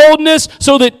and boldness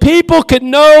so that people could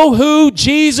know who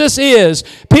Jesus is.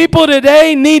 People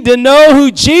today need to know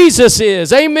who Jesus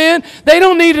is. Amen? They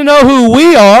don't need to know who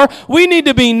we are. We need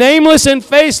to be nameless and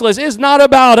faceless. It's not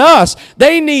about us.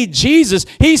 They need Jesus.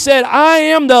 He said, I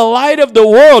am the light of the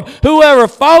world. Whoever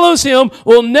follows him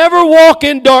will never walk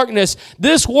in darkness.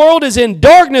 This world is in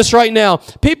darkness right now.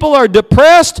 People are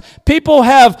depressed. People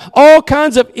have all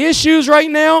kinds of issues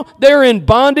right now. They're in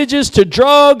bondages to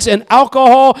drugs and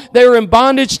alcohol. They're in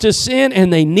bondage to sin,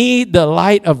 and they need the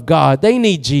light of God. They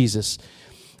need Jesus.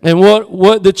 And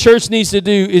what the church needs to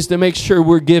do is to make sure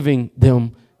we're giving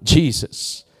them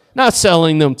Jesus. Not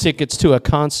selling them tickets to a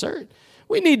concert.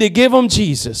 We need to give them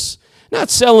Jesus. Not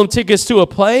sell them tickets to a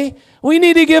play. We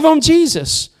need to give them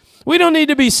Jesus. We don't need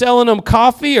to be selling them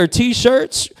coffee or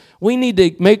T-shirts. We need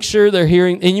to make sure they're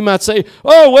hearing. And you might say,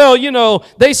 oh, well, you know,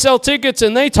 they sell tickets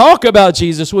and they talk about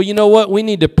Jesus. Well, you know what? We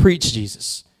need to preach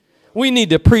Jesus. We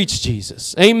need to preach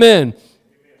Jesus. Amen.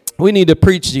 We need to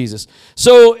preach Jesus.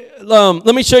 So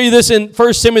let me show you this in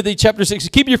 1 Timothy chapter 6.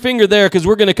 Keep your finger there because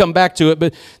we're going to come back to it.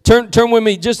 But turn with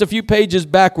me just a few pages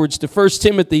backwards to 1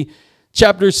 Timothy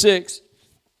chapter 6.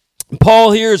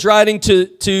 Paul here is writing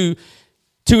to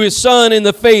his son in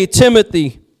the faith,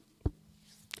 Timothy.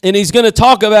 And he's going to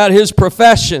talk about his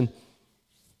profession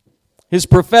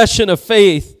of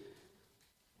faith.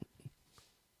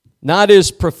 Not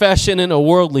his profession in a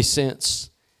worldly sense.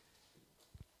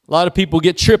 A lot of people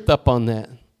get tripped up on that.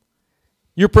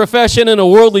 Your profession in a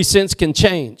worldly sense can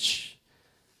change.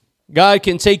 God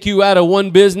can take you out of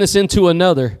one business into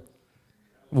another.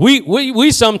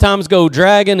 We sometimes go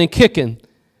dragging and kicking.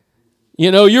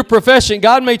 You know, your profession,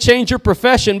 God may change your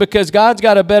profession because God's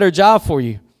got a better job for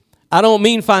you. I don't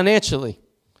mean financially.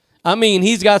 I mean,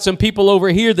 he's got some people over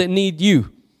here that need you.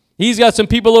 He's got some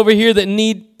people over here that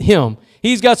need him.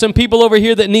 He's got some people over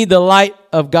here that need the light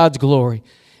of God's glory.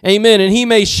 Amen. And he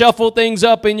may shuffle things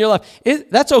up in your life.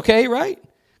 That's okay, right?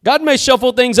 God may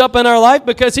shuffle things up in our life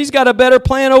because he's got a better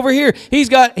plan over here. He's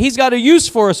got a use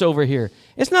for us over here.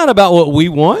 It's not about what we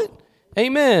want.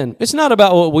 Amen. It's not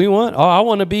about what we want. Oh, I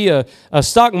want to be a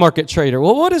stock market trader.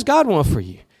 Well, what does God want for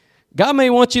you? God may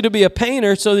want you to be a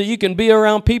painter so that you can be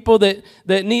around people that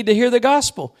need to hear the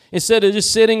gospel instead of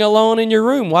just sitting alone in your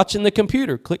room watching the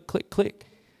computer. Click, click, click.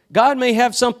 God may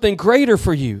have something greater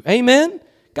for you. Amen.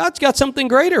 God's got something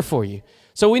greater for you.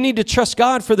 So we need to trust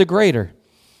God for the greater.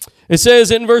 It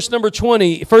says in verse number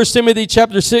 20, 1 Timothy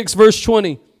chapter 6, verse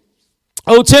 20,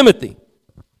 O Timothy,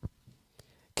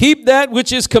 keep that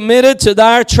which is committed to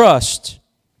thy trust.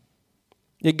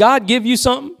 Did God give you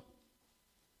something?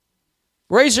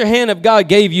 Raise your hand if God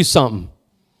gave you something.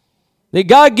 Did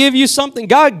God give you something?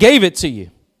 God gave it to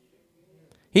you.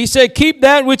 He said, keep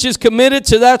that which is committed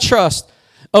to thy trust,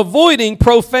 avoiding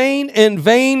profane and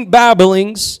vain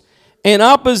babblings and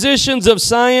oppositions of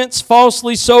science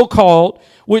falsely so called,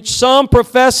 which some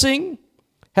professing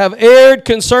have erred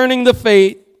concerning the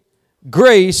faith.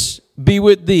 Grace be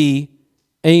with thee.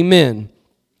 Amen.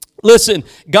 Listen,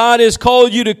 God has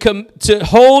called you to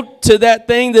hold to that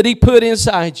thing that he put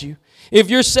inside you. If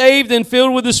you're saved and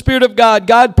filled with the Spirit of God,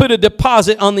 God put a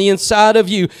deposit on the inside of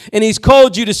you, and he's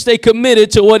called you to stay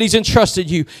committed to what he's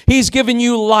entrusted you. He's given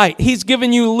you light. He's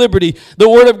given you liberty. The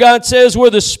Word of God says where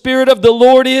the Spirit of the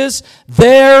Lord is,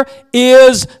 there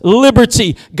is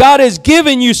liberty. God has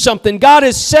given you something. God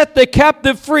has set the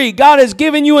captive free. God has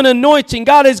given you an anointing.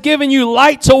 God has given you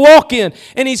light to walk in,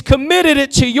 and he's committed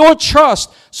it to your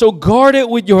trust. So guard it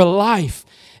with your life.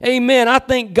 Amen. I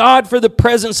thank God for the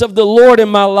presence of the Lord in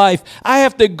my life. I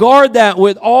have to guard that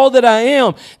with all that I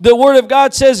am. The Word of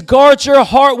God says, guard your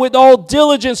heart with all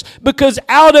diligence, because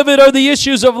out of it are the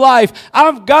issues of life.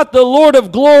 I've got the Lord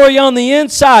of glory on the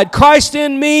inside. Christ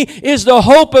in me is the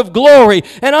hope of glory,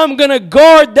 and I'm going to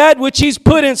guard that which He's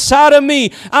put inside of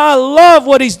me. I love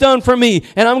what He's done for me,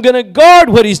 and I'm going to guard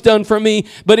what He's done for me.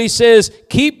 But He says,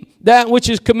 keep that which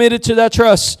is committed to that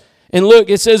trust. And look,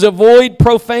 it says, avoid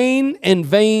profane and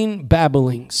vain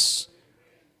babblings.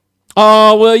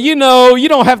 Oh, well, you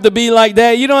don't have to be like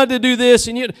that. You don't have to do this.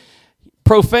 And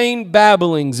profane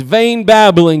babblings, vain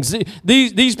babblings.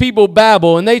 These people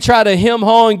babble, and they try to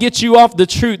hem-haw and get you off the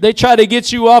truth. They try to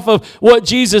get you off of what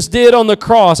Jesus did on the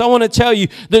cross. I want to tell you,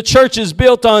 the church is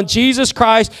built on Jesus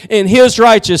Christ and His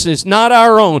righteousness, not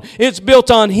our own. It's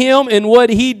built on Him and what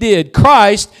He did.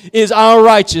 Christ is our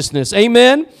righteousness.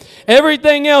 Amen?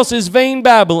 Everything else is vain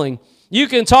babbling. You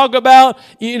can talk about,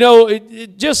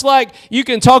 just like you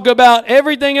can talk about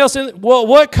everything else. Well,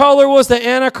 what color was the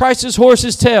Antichrist's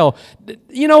horse's tail?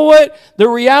 You know what? The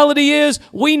reality is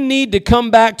we need to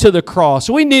come back to the cross.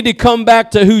 We need to come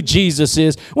back to who Jesus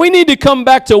is. We need to come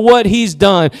back to what He's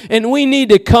done. And we need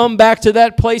to come back to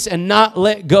that place and not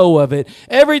let go of it.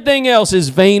 Everything else is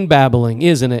vain babbling,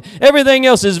 isn't it? Everything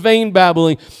else is vain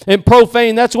babbling and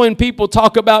profane. That's when people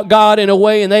talk about God in a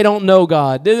way and they don't know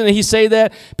God. Didn't He say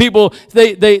that? People,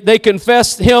 they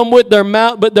confess Him with their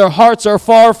mouth, but their hearts are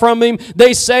far from Him.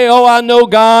 They say, oh, I know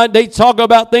God. They talk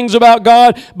about things about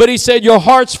God, but He said, your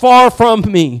heart's far from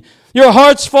me. Your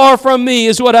heart's far from me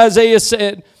is what Isaiah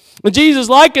said. And Jesus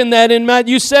likened that in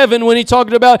Matthew 7 when He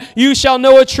talked about, you shall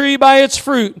know a tree by its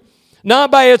fruit,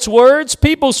 not by its words.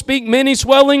 People speak many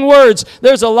swelling words.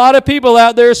 There's a lot of people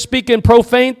out there speaking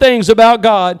profane things about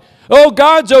God. Oh,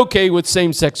 God's okay with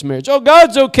same-sex marriage. Oh,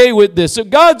 God's okay with this. Oh,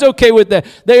 God's okay with that.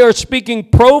 They are speaking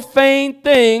profane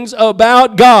things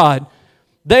about God.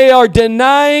 They are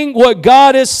denying what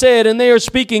God has said, and they are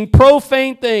speaking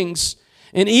profane things.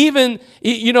 And even,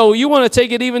 you want to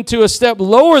take it even to a step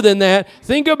lower than that.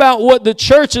 Think about what the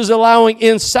church is allowing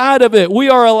inside of it. We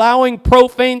are allowing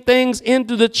profane things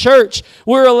into the church.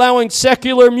 We're allowing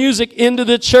secular music into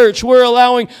the church. We're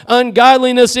allowing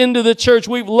ungodliness into the church.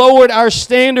 We've lowered our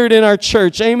standard in our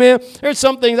church. Amen. There's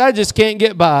some things I just can't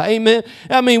get by. Amen.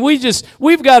 I mean,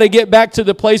 we've got to get back to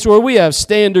the place where we have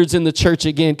standards in the church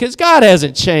again, because God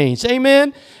hasn't changed.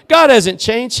 Amen. God hasn't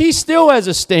changed. He still has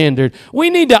a standard. We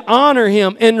need to honor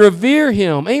Him and revere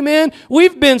Him. Amen?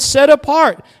 We've been set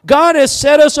apart. God has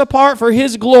set us apart for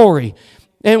His glory.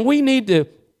 And we need to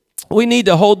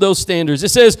hold those standards.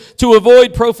 It says to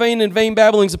avoid profane and vain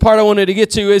babblings. The part I wanted to get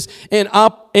to is and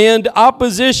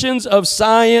oppositions of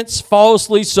science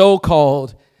falsely so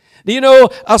called. Do you know,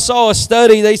 I saw a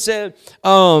study. They said,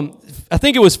 I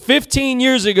think it was 15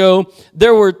 years ago,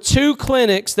 there were 2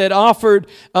 clinics that offered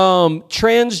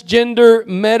transgender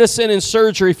medicine and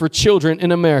surgery for children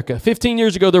in America. 15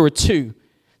 years ago, there were 2.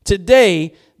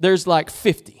 Today, there's like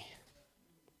 50.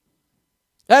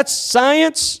 That's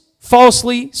science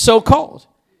falsely so called.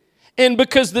 And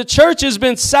because the church has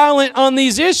been silent on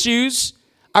these issues,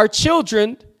 our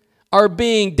children are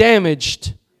being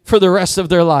damaged for the rest of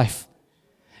their life.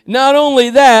 Not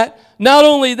only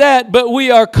that, but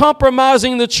we are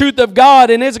compromising the truth of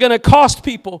God, and it's going to cost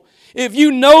people. If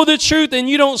you know the truth and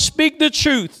you don't speak the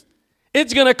truth,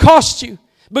 it's going to cost you.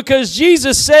 Because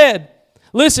Jesus said,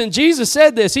 listen, Jesus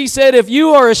said this. He said, if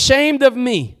you are ashamed of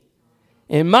me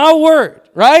and my word,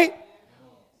 right?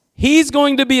 He's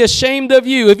going to be ashamed of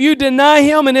you. If you deny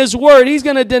Him and His word, He's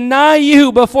going to deny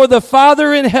you before the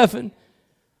Father in heaven.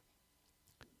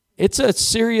 It's a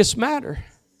serious matter.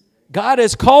 God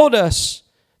has called us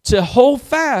to hold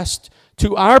fast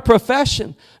to our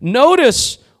profession.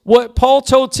 Notice what Paul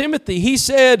told Timothy. He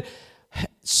said,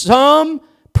 some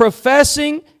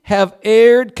professing have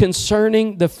erred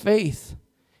concerning the faith.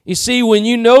 You see, when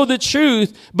you know the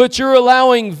truth, but you're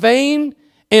allowing vain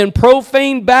and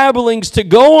profane babblings to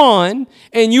go on,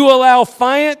 and you allow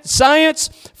science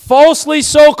falsely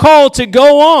so-called to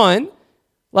go on,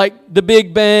 like the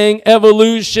Big Bang,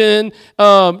 evolution,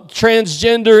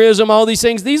 transgenderism, all these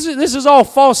things. This is all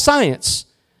false science.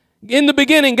 In the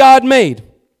beginning, God made.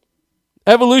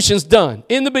 Evolution's done.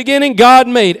 In the beginning, God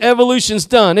made. Evolution's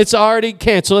done. It's already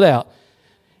canceled out.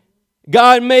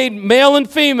 God made male and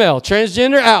female.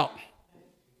 Transgender out.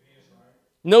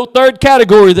 No third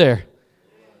category there.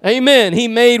 Amen. He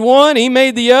made one. He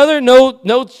made the other. No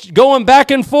going back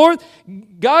and forth.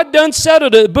 God done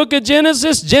settled it. The book of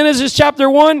Genesis chapter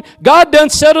 1, God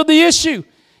done settled the issue.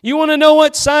 You want to know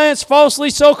what science falsely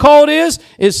so-called is?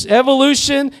 It's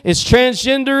evolution, it's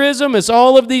transgenderism, it's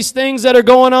all of these things that are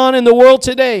going on in the world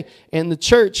today. And the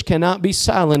church cannot be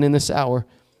silent in this hour.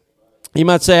 You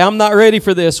might say, I'm not ready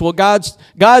for this. Well, God's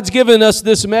given us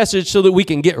this message so that we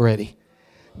can get ready.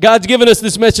 God's given us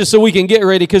this message so we can get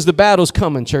ready because the battle's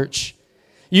coming, church.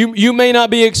 You may not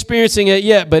be experiencing it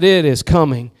yet, but it is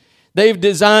coming. They've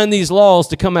designed these laws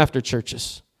to come after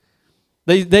churches.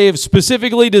 They have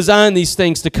specifically designed these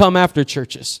things to come after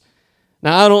churches.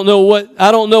 Now, I don't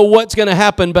know what's going to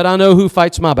happen, but I know who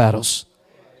fights my battles.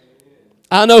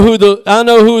 I know who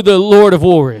the Lord of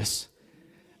War is.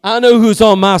 I know who's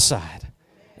on my side.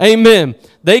 Amen.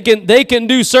 They can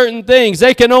do certain things.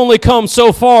 They can only come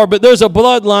so far, but there's a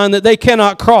bloodline that they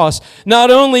cannot cross.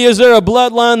 Not only is there a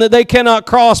bloodline that they cannot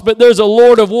cross, but there's a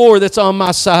Lord of War that's on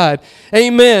my side.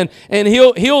 Amen. And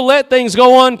he'll let things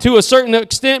go on to a certain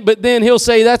extent, but then he'll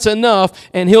say that's enough,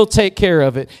 and he'll take care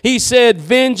of it. He said,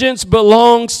 vengeance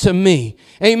belongs to me.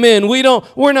 Amen.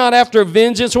 We're not after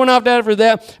vengeance. We're not after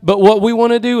that. But what we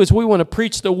want to do is we want to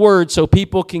preach the word so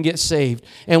people can get saved.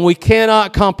 And we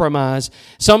cannot compromise.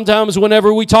 Sometimes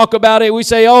whenever we talk about it, we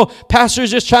say, oh,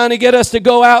 pastor's just trying to get us to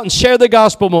go out and share the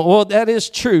gospel more. Well, that is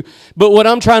true. But what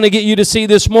I'm trying to get you to see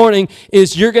this morning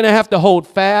is you're going to have to hold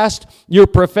fast your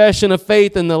profession of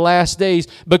faith in the last days,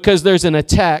 because there's an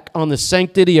attack on the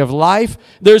sanctity of life.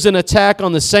 There's an attack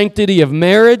on the sanctity of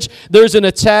marriage. There's an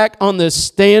attack on the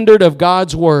standard of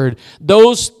God's word.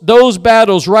 Those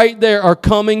battles right there are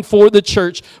coming for the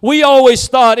church. We always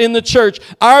thought in the church,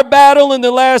 our battle in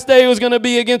the last day was going to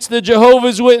be against the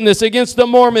Jehovah's Witness, against the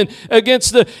Mormon,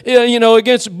 against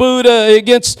against Buddha,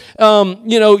 against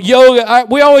yoga.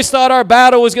 We always thought our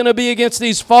battle was going to be against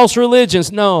these false religions.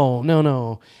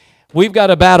 No. We've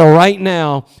got a battle right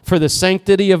now for the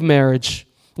sanctity of marriage.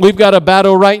 We've got a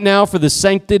battle right now for the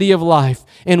sanctity of life.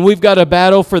 And we've got a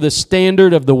battle for the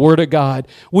standard of the Word of God.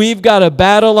 We've got a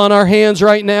battle on our hands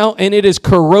right now, and it is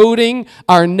corroding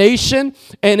our nation,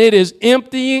 and it is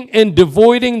emptying and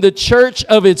devoiding the church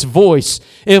of its voice.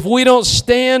 If we don't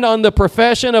stand on the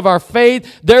profession of our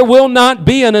faith, there will not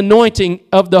be an anointing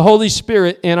of the Holy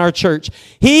Spirit in our church.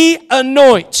 He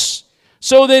anoints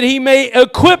so that He may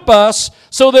equip us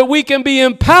so that we can be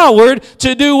empowered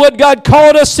to do what God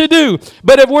called us to do.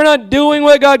 But if we're not doing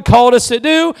what God called us to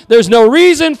do, there's no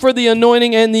reason for the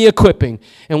anointing and the equipping.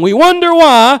 And we wonder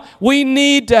why we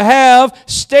need to have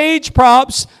stage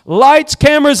props, lights,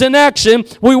 cameras, and action.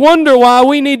 We wonder why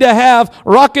we need to have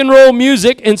rock and roll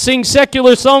music and sing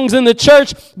secular songs in the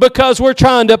church, because we're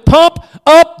trying to pump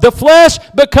up the flesh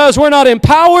because we're not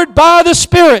empowered by the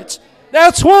Spirit.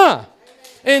 That's why.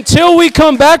 Until we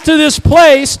come back to this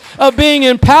place of being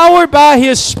empowered by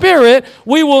His Spirit,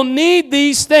 we will need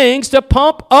these things to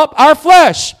pump up our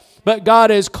flesh. But God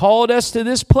has called us to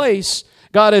this place.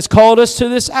 God has called us to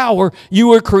this hour. You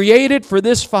were created for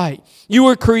this fight. You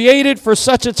were created for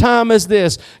such a time as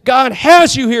this. God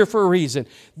has you here for a reason.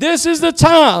 This is the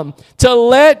time to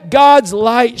let God's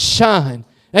light shine.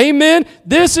 Amen?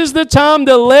 This is the time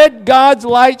to let God's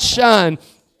light shine.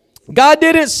 God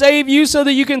didn't save you so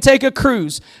that you can take a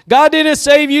cruise. God didn't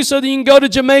save you so that you can go to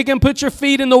Jamaica and put your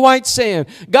feet in the white sand.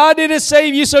 God didn't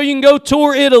save you so you can go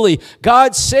tour Italy.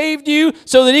 God saved you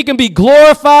so that He can be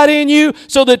glorified in you,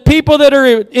 so that people that are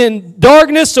in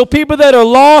darkness, so people that are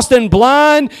lost and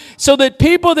blind, so that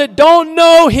people that don't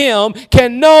know Him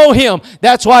can know Him.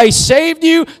 That's why He saved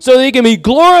you, so that He can be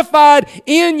glorified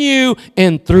in you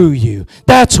and through you.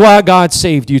 That's why God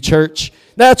saved you, church.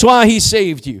 That's why He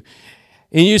saved you.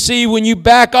 And you see, when you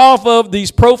back off of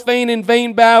these profane and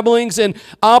vain babblings and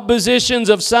oppositions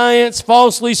of science,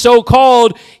 falsely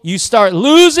so-called, you start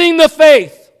losing the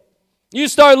faith. You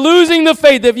start losing the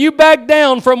faith. If you back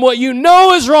down from what you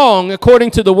know is wrong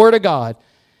according to the Word of God,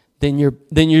 then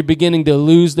you're beginning to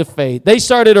lose the faith. They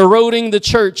started eroding the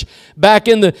church back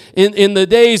in the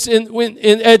days in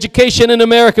education in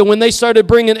America, when they started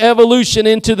bringing evolution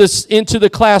into the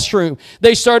classroom.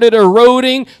 They started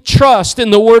eroding trust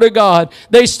in the Word of God.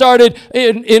 They started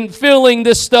infilling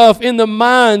this stuff in the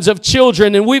minds of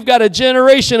children, and we've got a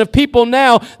generation of people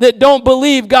now that don't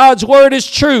believe God's Word is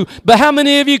true. But how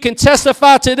many of you can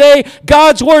testify today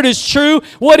God's Word is true?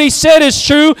 What He said is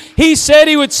true. He said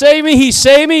He would save me. He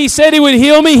saved me. He said He would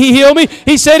heal me. He healed me.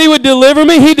 He said He would deliver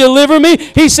me. He delivered me.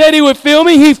 He said He would fill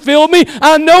me. He filled me.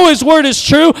 I know His Word is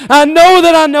true. I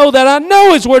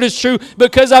know His Word is true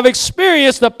because I've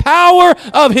experienced the power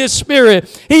of His Spirit.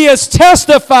 He has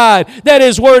testified that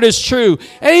His Word is true.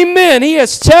 Amen. He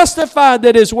has testified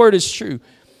that His Word is true.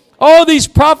 All these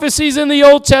prophecies in the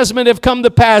Old Testament have come to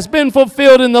pass, been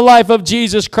fulfilled in the life of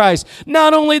Jesus Christ.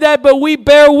 Not only that, but we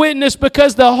bear witness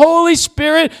because the Holy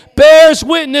Spirit bears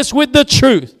witness with the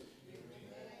truth.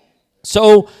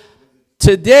 So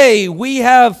today we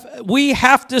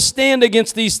have to stand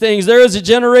against these things. There is a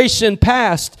generation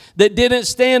past that didn't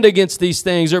stand against these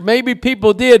things, or maybe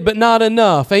people did, but not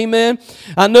enough. Amen.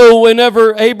 I know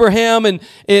whenever Abraham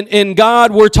and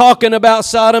God were talking about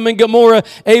Sodom and Gomorrah,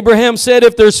 Abraham said,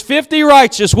 if there's 50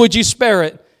 righteous, would you spare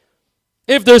it?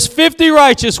 If there's 50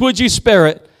 righteous, would you spare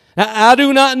it? I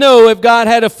do not know if God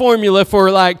had a formula for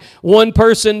like one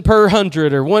person per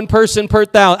 100 or one person per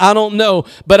 1,000. I don't know.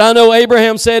 But I know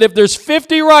Abraham said, if there's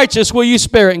 50 righteous, will you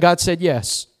spare it? And God said,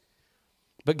 yes.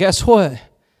 But guess what?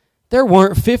 There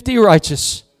weren't 50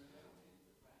 righteous.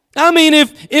 I mean,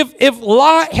 if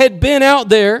Lot had been out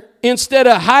there instead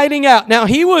of hiding out. Now,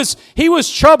 he was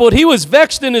troubled. He was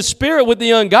vexed in his spirit with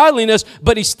the ungodliness,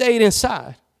 but he stayed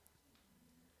inside.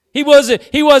 He was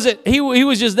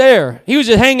just there. He was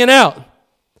just hanging out.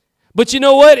 But you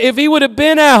know what? If he would have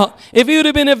been out, if he would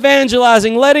have been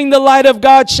evangelizing, letting the light of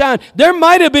God shine, there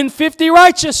might have been 50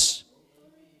 righteous.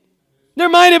 There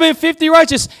might have been 50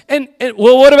 righteous. And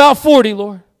well, what about 40,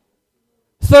 Lord?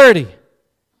 30,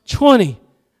 20.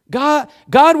 God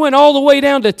went all the way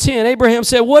down to 10. Abraham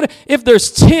said, what if there's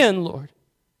 10, Lord?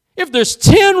 If there's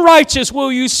 10 righteous,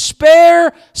 will you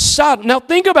spare Sodom? Now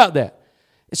think about that.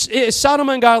 Is Sodom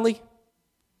ungodly?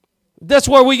 That's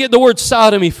where we get the word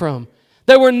sodomy from.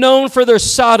 They were known for their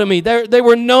sodomy. They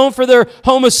were known for their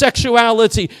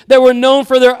homosexuality. They were known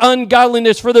for their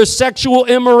ungodliness, for their sexual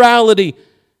immorality.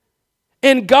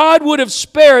 And God would have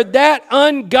spared that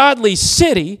ungodly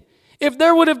city if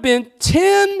there would have been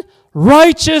 10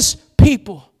 righteous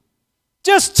people.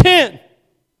 Just 10.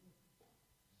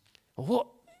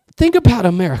 Well, think about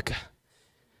America.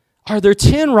 Are there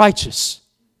 10 righteous?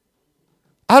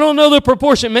 I don't know the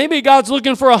proportion. Maybe God's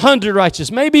looking for 100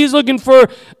 righteous. Maybe He's looking for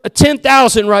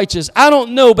 10,000 righteous. I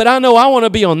don't know, but I know I want to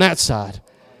be on that side.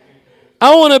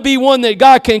 I want to be one that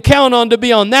God can count on to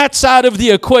be on that side of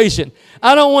the equation.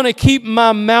 I don't want to keep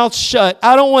my mouth shut.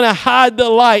 I don't want to hide the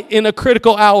light in a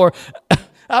critical hour.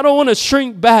 I don't want to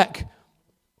shrink back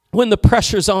when the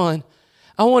pressure's on.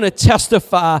 I want to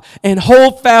testify and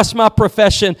hold fast my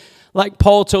profession. Like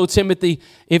Paul told Timothy,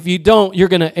 if you don't, you're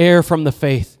going to err from the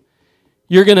faith.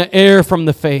 You're going to err from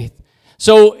the faith.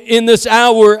 So in this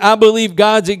hour, I believe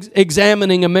God's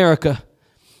examining America.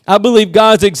 I believe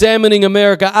God's examining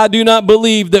America. I do not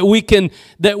believe that we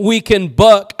can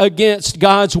buck against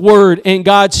God's word and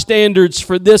God's standards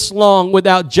for this long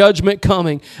without judgment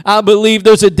coming. I believe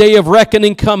there's a day of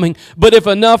reckoning coming. But if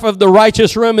enough of the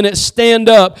righteous remnant stand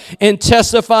up and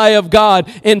testify of God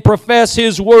and profess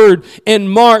His word and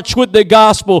march with the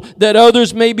gospel that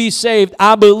others may be saved,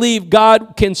 I believe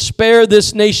God can spare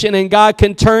this nation and God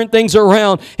can turn things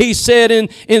around. He said in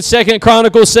 2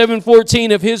 Chronicles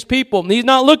 7:14 of His people, He's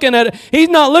not looking at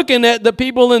the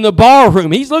people in the bar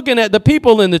room. He's looking at the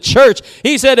people in the church.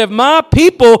 He said, if my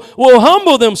people will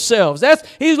humble themselves.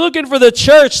 He's looking for the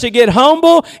church to get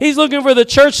humble. He's looking for the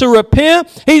church to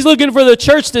repent. He's looking for the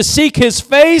church to seek His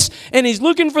face. And He's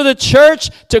looking for the church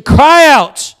to cry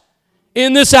out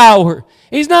in this hour.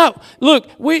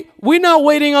 We're not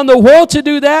waiting on the world to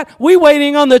do that. We're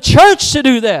waiting on the church to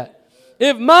do that.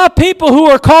 If my people who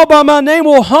are called by my name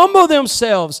will humble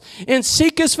themselves and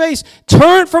seek His face,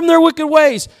 turn from their wicked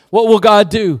ways, what will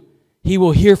God do? He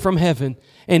will hear from heaven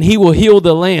and He will heal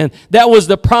the land. That was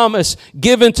the promise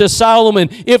given to Solomon.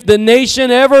 If the nation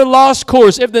ever lost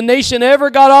course, if the nation ever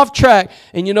got off track,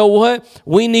 and you know what?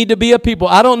 We need to be a people.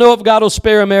 I don't know if God will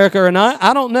spare America or not.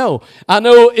 I don't know.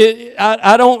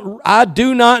 I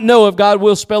do not know if God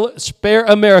will spare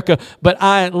America, but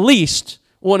I at least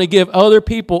want to give other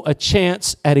people a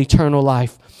chance at eternal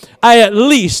life. I at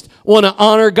least want to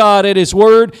honor God at His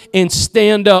word and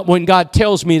stand up when God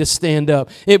tells me to stand up.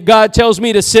 If God tells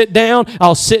me to sit down,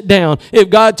 I'll sit down. If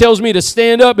God tells me to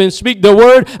stand up and speak the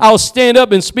word, I'll stand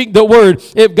up and speak the word.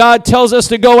 If God tells us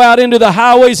to go out into the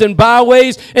highways and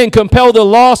byways and compel the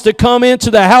lost to come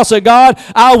into the house of God,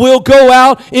 I will go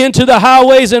out into the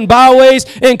highways and byways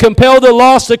and compel the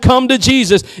lost to come to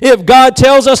Jesus. If God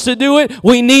tells us to do it,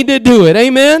 we need to do it.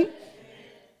 Amen?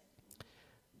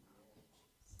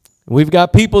 We've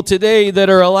got people today that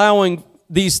are allowing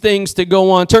these things to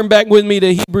go on. Turn back with me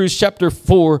to Hebrews chapter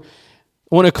 4.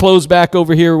 I want to close back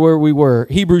over here where we were.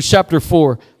 Hebrews chapter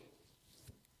 4.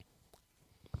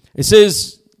 It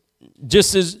says,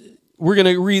 just as we're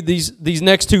going to read these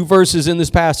next two verses in this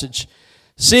passage.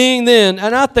 Seeing then,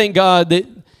 and I thank God that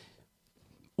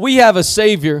we have a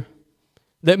Savior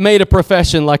that made a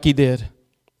profession like He did.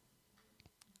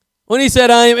 When he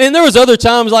said, I am, and there was other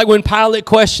times like when Pilate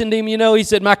questioned him, he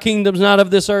said, my kingdom's not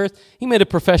of this earth. He made a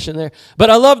profession there. But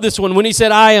I love this one when he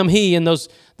said, I am he, and those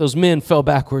men fell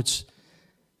backwards.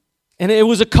 And it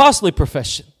was a costly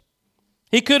profession.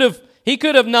 He could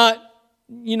have not,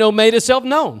 made himself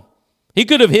known. He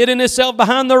could have hidden himself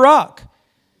behind the rock.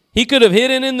 He could have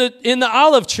hidden in the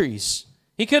olive trees.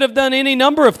 He could have done any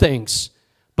number of things.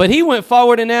 But he went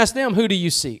forward and asked them, who do you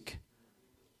seek?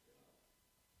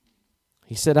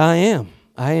 He said, I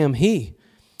am he.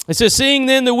 It says, seeing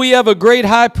then that we have a great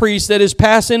high priest that is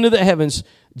passed into the heavens,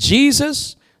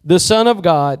 Jesus, the Son of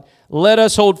God, let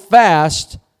us hold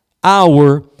fast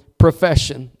our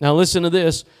profession. Now listen to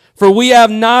this. For we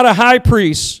have not a high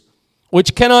priest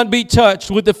which cannot be touched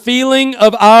with the feeling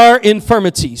of our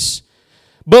infirmities,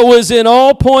 but was in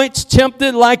all points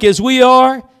tempted like as we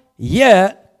are,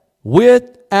 yet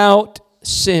without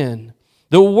sin.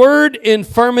 The word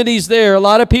infirmities there, a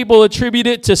lot of people attribute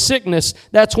it to sickness.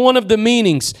 That's one of the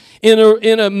meanings in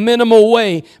a minimal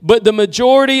way. But the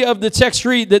majority of the text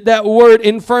read that word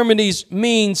infirmities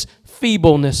means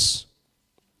feebleness.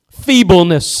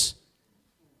 Feebleness.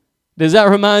 Does that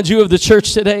remind you of the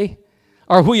church today?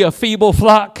 Are we a feeble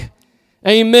flock?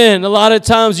 Amen. A lot of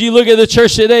times you look at the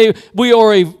church today, we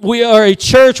are a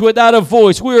church without a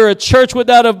voice. We are a church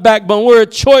without a backbone. We are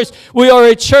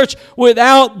a church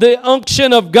without the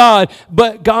unction of God.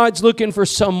 But God's looking for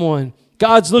someone.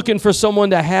 God's looking for someone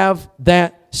to have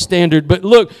that standard. But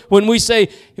look, when we say,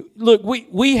 look,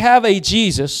 we have a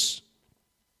Jesus.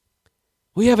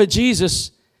 We have a Jesus.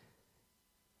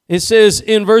 It says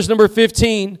in verse number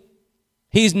 15,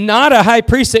 He's not a high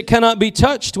priest that cannot be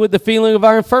touched with the feeling of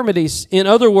our infirmities. In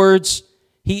other words,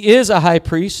 he is a high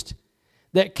priest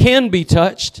that can be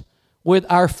touched with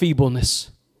our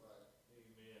feebleness.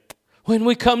 When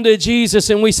we come to Jesus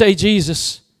and we say,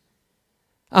 Jesus,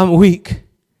 I'm weak,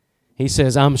 he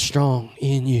says, I'm strong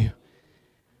in you.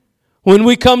 When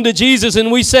we come to Jesus and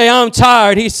we say, I'm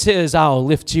tired, he says, I'll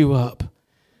lift you up.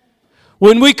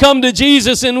 When we come to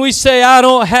Jesus and we say, I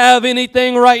don't have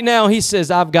anything right now, he says,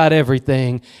 I've got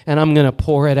everything, and I'm going to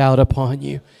pour it out upon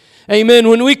you. Amen.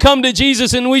 When we come to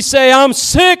Jesus and we say, I'm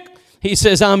sick, he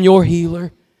says, I'm your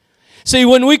healer. See,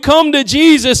 when we come to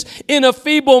Jesus in a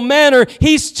feeble manner,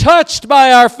 he's touched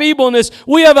by our feebleness.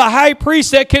 We have a high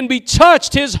priest that can be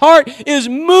touched. His heart is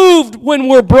moved when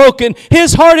we're broken.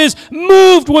 His heart is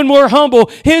moved when we're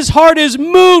humble. His heart is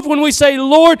moved when we say,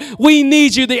 Lord, we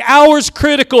need you. The hour's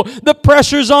critical. The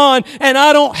pressure's on, and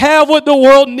I don't have what the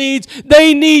world needs.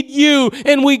 They need you.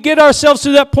 And we get ourselves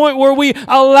to that point where we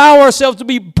allow ourselves to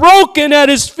be broken at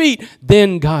his feet.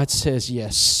 Then God says,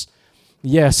 yes,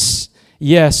 yes.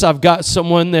 Yes, I've got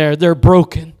someone there. They're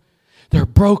broken. They're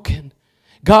broken.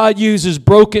 God uses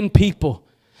broken people.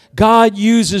 God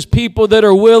uses people that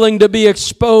are willing to be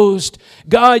exposed.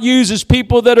 God uses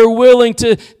people that are willing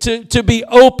to be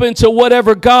open to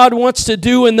whatever God wants to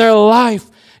do in their life.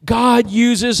 God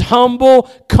uses humble,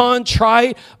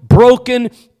 contrite, broken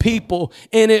people,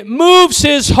 and it moves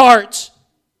his heart.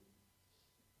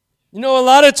 A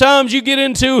lot of times you get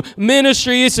into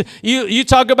ministry, you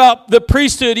talk about the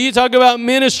priesthood, you talk about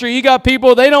ministry, you got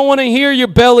people, they don't want to hear your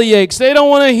belly aches. They don't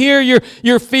want to hear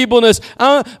your feebleness.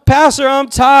 Pastor, I'm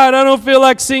tired. I don't feel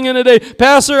like singing today.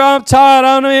 Pastor, I'm tired.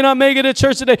 I may not make it to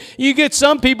church today. You get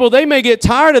some people, they may get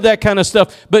tired of that kind of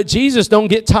stuff, but Jesus don't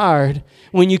get tired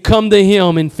when you come to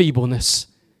him in feebleness.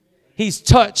 He's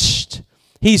touched.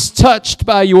 He's touched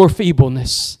by your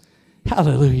feebleness.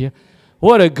 Hallelujah.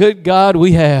 What a good God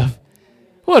we have.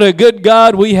 What a good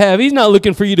God we have. He's not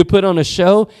looking for you to put on a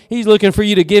show. He's looking for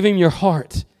you to give him your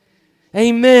heart.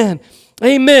 Amen.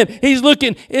 Amen. He's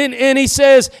looking, and he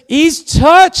says, he's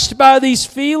touched by these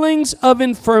feelings of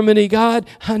infirmity. God,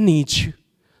 I need you.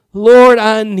 Lord,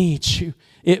 I need you.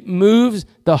 It moves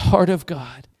the heart of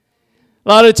God. A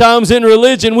lot of times in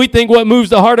religion, we think what moves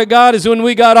the heart of God is when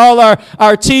we got all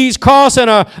our T's crossed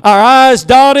and our I's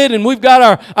dotted, and we've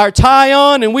got our tie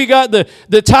on, and we got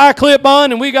the tie clip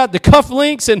on, and we got the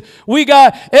cufflinks, and we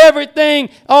got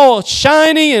everything all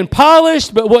shiny and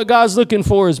polished. But what God's looking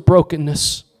for is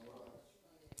brokenness.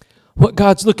 What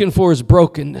God's looking for is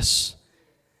brokenness.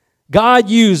 God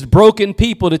used broken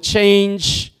people to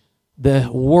change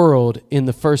the world in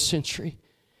the first century.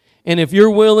 And if you're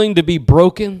willing to be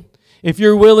broken, if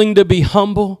you're willing to be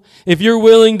humble, if you're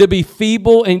willing to be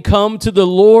feeble and come to the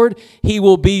Lord, he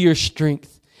will be your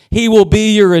strength. He will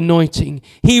be your anointing.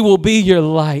 He will be your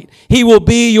light. He will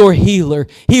be your healer.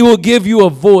 He will give you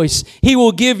a voice. He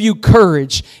will give you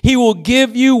courage. He will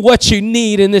give you what you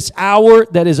need in this hour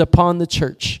that is upon the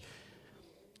church.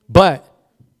 But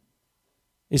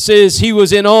it says he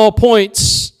was in all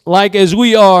points like as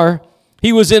we are,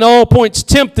 He was in all points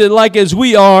tempted like as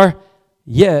we are,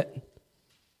 yet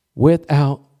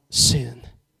without sin.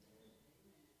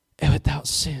 And without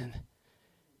sin.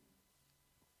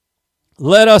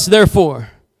 Let us therefore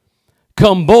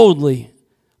come boldly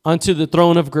unto the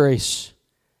throne of grace.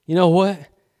 You know what?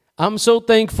 I'm so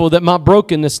thankful that my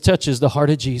brokenness touches the heart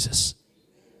of Jesus.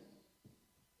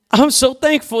 I'm so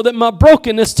thankful that my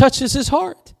brokenness touches his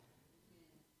heart.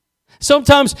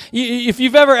 Sometimes, if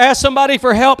you've ever asked somebody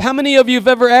for help, how many of you have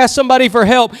ever asked somebody for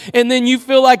help and then you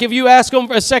feel like if you ask them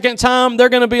for a second time, they're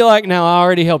going to be like, no, I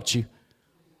already helped you.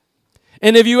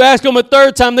 And if you ask them a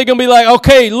third time, they're going to be like,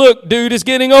 okay, look, dude, it's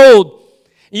getting old.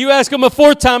 You ask them a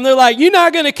fourth time, they're like, you're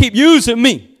not going to keep using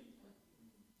me.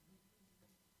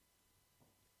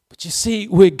 But you see,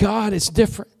 with God, it's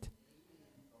different.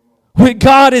 With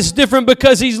God, it's different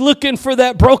because he's looking for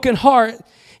that broken heart.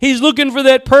 He's looking for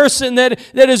that person that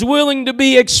is willing to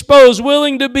be exposed,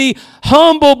 willing to be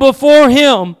humble before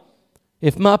him.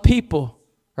 If my people,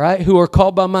 right, who are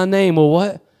called by my name will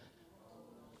what?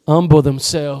 Humble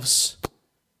themselves.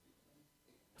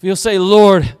 If you'll say,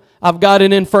 Lord, I've got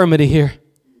an infirmity here.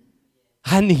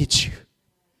 I need you.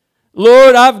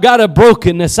 Lord, I've got a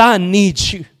brokenness. I need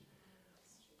you.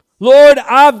 Lord,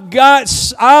 I've got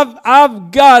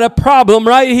a problem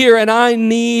right here and I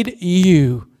need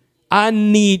you. I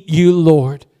need you,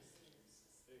 Lord.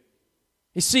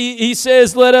 You see, he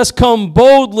says, let us come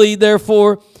boldly,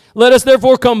 therefore. Let us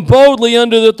therefore come boldly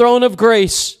under the throne of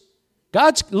grace.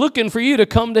 God's looking for you to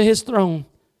come to his throne.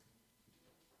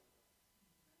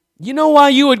 You know why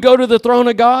you would go to the throne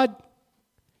of God?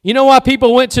 You know why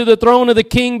people went to the throne of the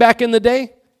king back in the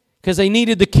day? Because they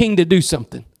needed the king to do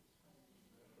something.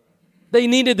 They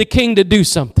needed the king to do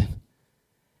something.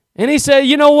 And he said,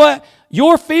 you know what?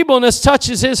 Your feebleness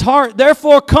touches his heart.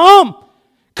 Therefore, come.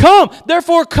 Come.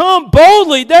 Therefore, come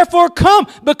boldly. Therefore, come.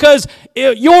 Because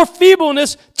your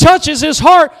feebleness touches his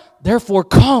heart. Therefore,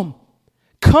 come.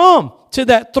 Come to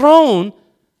that throne.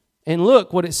 And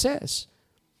look what it says.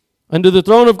 Under the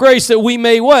throne of grace that we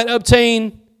may what?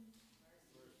 Obtain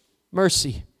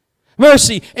mercy.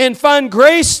 Mercy. And find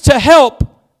grace to help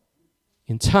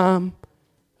in time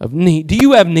of need. Do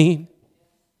you have need?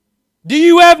 Do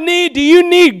you have need? Do you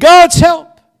need God's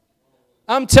help?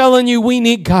 I'm telling you, we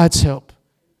need God's help.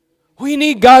 We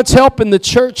need God's help in the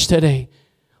church today.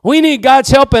 We need God's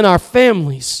help in our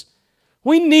families.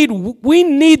 We need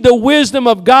the wisdom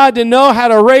of God to know how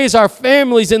to raise our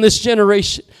families in this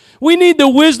generation. We need the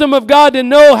wisdom of God to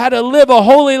know how to live a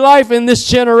holy life in this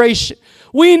generation.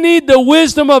 We need the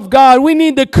wisdom of God. We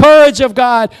need the courage of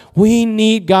God. We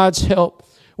need God's help.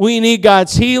 We need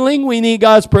God's healing. We need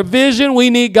God's provision.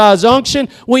 We need God's unction.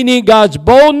 We need God's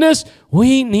boldness.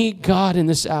 We need God in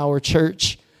this hour,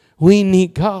 church. We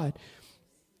need God.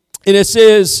 And it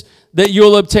says that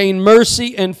you'll obtain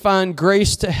mercy and find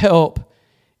grace to help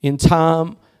in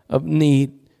time of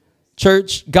need.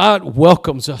 Church, God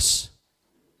welcomes us.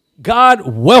 God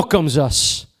welcomes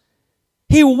us.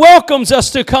 He welcomes us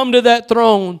to come to that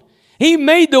throne. He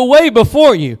made the way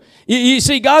before you. You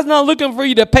see, God's not looking for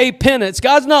you to pay penance.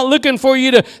 God's not looking for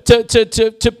you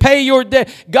to pay your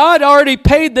debt. God already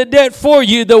paid the debt for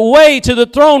you. The way to the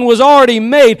throne was already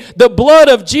made. The blood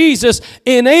of Jesus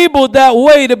enabled that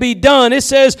way to be done. It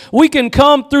says we can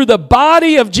come through the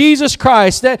body of Jesus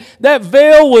Christ. That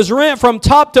veil was rent from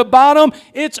top to bottom.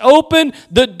 It's open.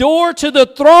 The door to the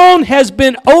throne has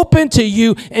been opened to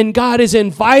you, and God is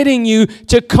inviting you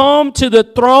to come to the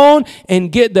throne and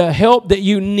get the help that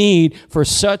you need for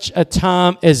such a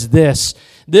time as this.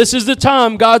 This is the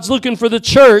time God's looking for the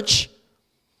church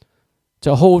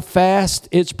to hold fast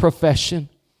its profession.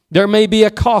 There may be a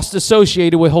cost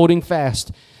associated with holding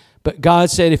fast, but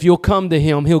God said if you'll come to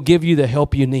him, he'll give you the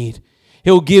help you need.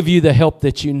 He'll give you the help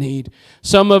that you need.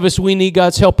 Some of us, we need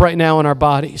God's help right now in our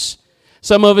bodies.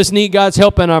 Some of us need God's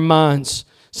help in our minds.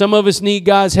 Some of us need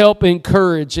God's help and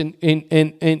courage,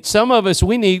 and some of us,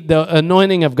 we need the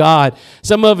anointing of God.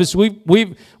 Some of us,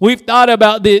 we've thought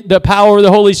about the power of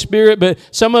the Holy Spirit, but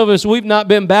some of us, we've not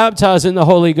been baptized in the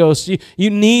Holy Ghost. You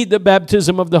need the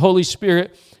baptism of the Holy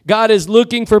Spirit. God is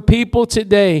looking for people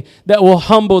today that will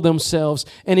humble themselves,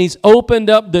 and he's opened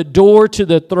up the door to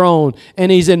the throne, and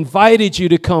he's invited you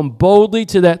to come boldly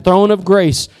to that throne of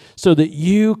grace so that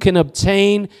you can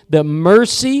obtain the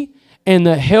mercy and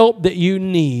the help that you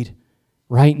need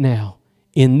right now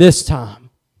in this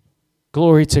time.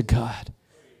 Glory to God.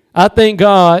 I thank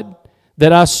God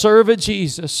that I serve a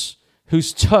Jesus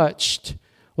who's touched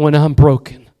when I'm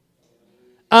broken.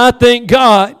 I thank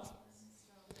God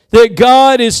that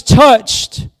God is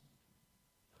touched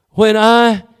when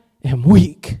I am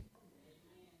weak.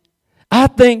 I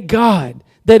thank God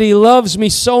that he loves me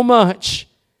so much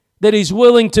that He's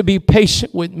willing to be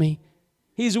patient with me.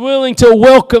 He's willing to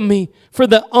welcome me for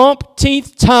the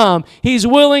umpteenth time. He's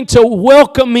willing to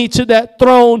welcome me to that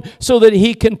throne so that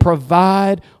He can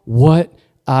provide what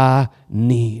I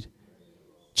need.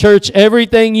 Church,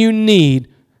 everything you need,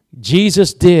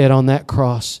 Jesus did on that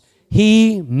cross.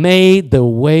 He made the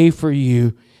way for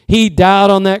you. He died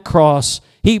on that cross.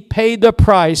 He paid the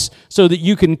price so that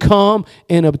you can come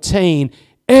and obtain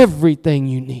everything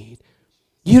you need.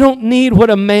 You don't need what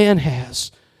a man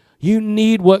has. You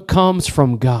need what comes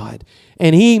from God.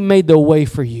 And He made the way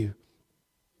for you.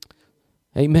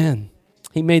 Amen.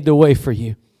 He made the way for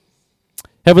you.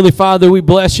 Heavenly Father, we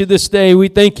bless You this day. We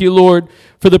thank You, Lord,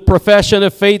 for the profession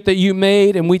of faith that You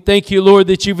made. And we thank You, Lord,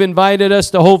 that You've invited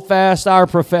us to hold fast our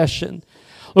profession.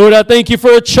 Lord, I thank You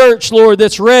for a church, Lord,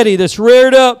 that's ready, that's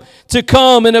reared up to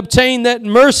come and obtain that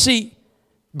mercy,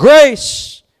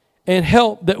 grace, and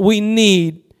help that we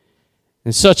need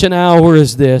in such an hour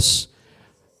as this.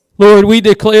 Lord, we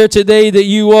declare today that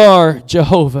You are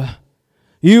Jehovah.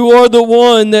 You are the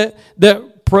one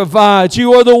that provides.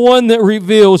 You are the one that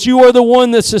reveals. You are the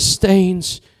one that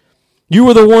sustains. You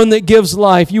are the one that gives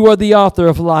life. You are the author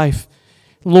of life.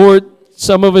 Lord,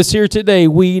 some of us here today,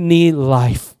 we need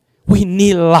life. We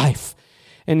need life.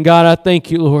 And God, I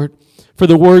thank You, Lord, for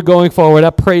the word going forward.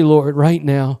 I pray, Lord, right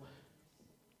now,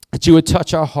 that You would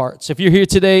touch our hearts. If you're here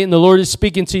today and the Lord is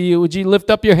speaking to you, would you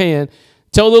lift up your hand?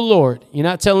 Tell the Lord. You're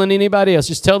not telling anybody else.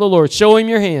 Just tell the Lord. Show Him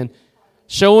your hand.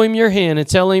 Show Him your hand and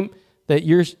tell Him that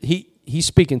He's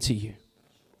speaking to you.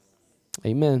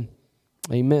 Amen.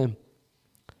 Amen.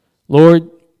 Lord,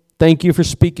 thank You for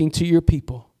speaking to Your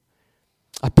people.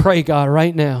 I pray, God,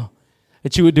 right now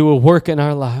that You would do a work in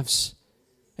our lives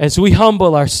as we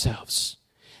humble ourselves,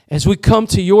 as we come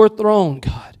to Your throne,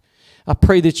 God. I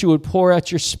pray that You would pour out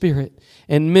Your Spirit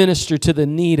and minister to the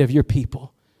need of Your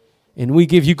people. And we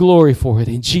give You glory for it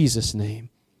in Jesus' name.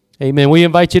 Amen. We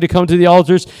invite you to come to the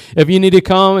altars. If you need to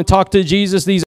come and talk to Jesus, these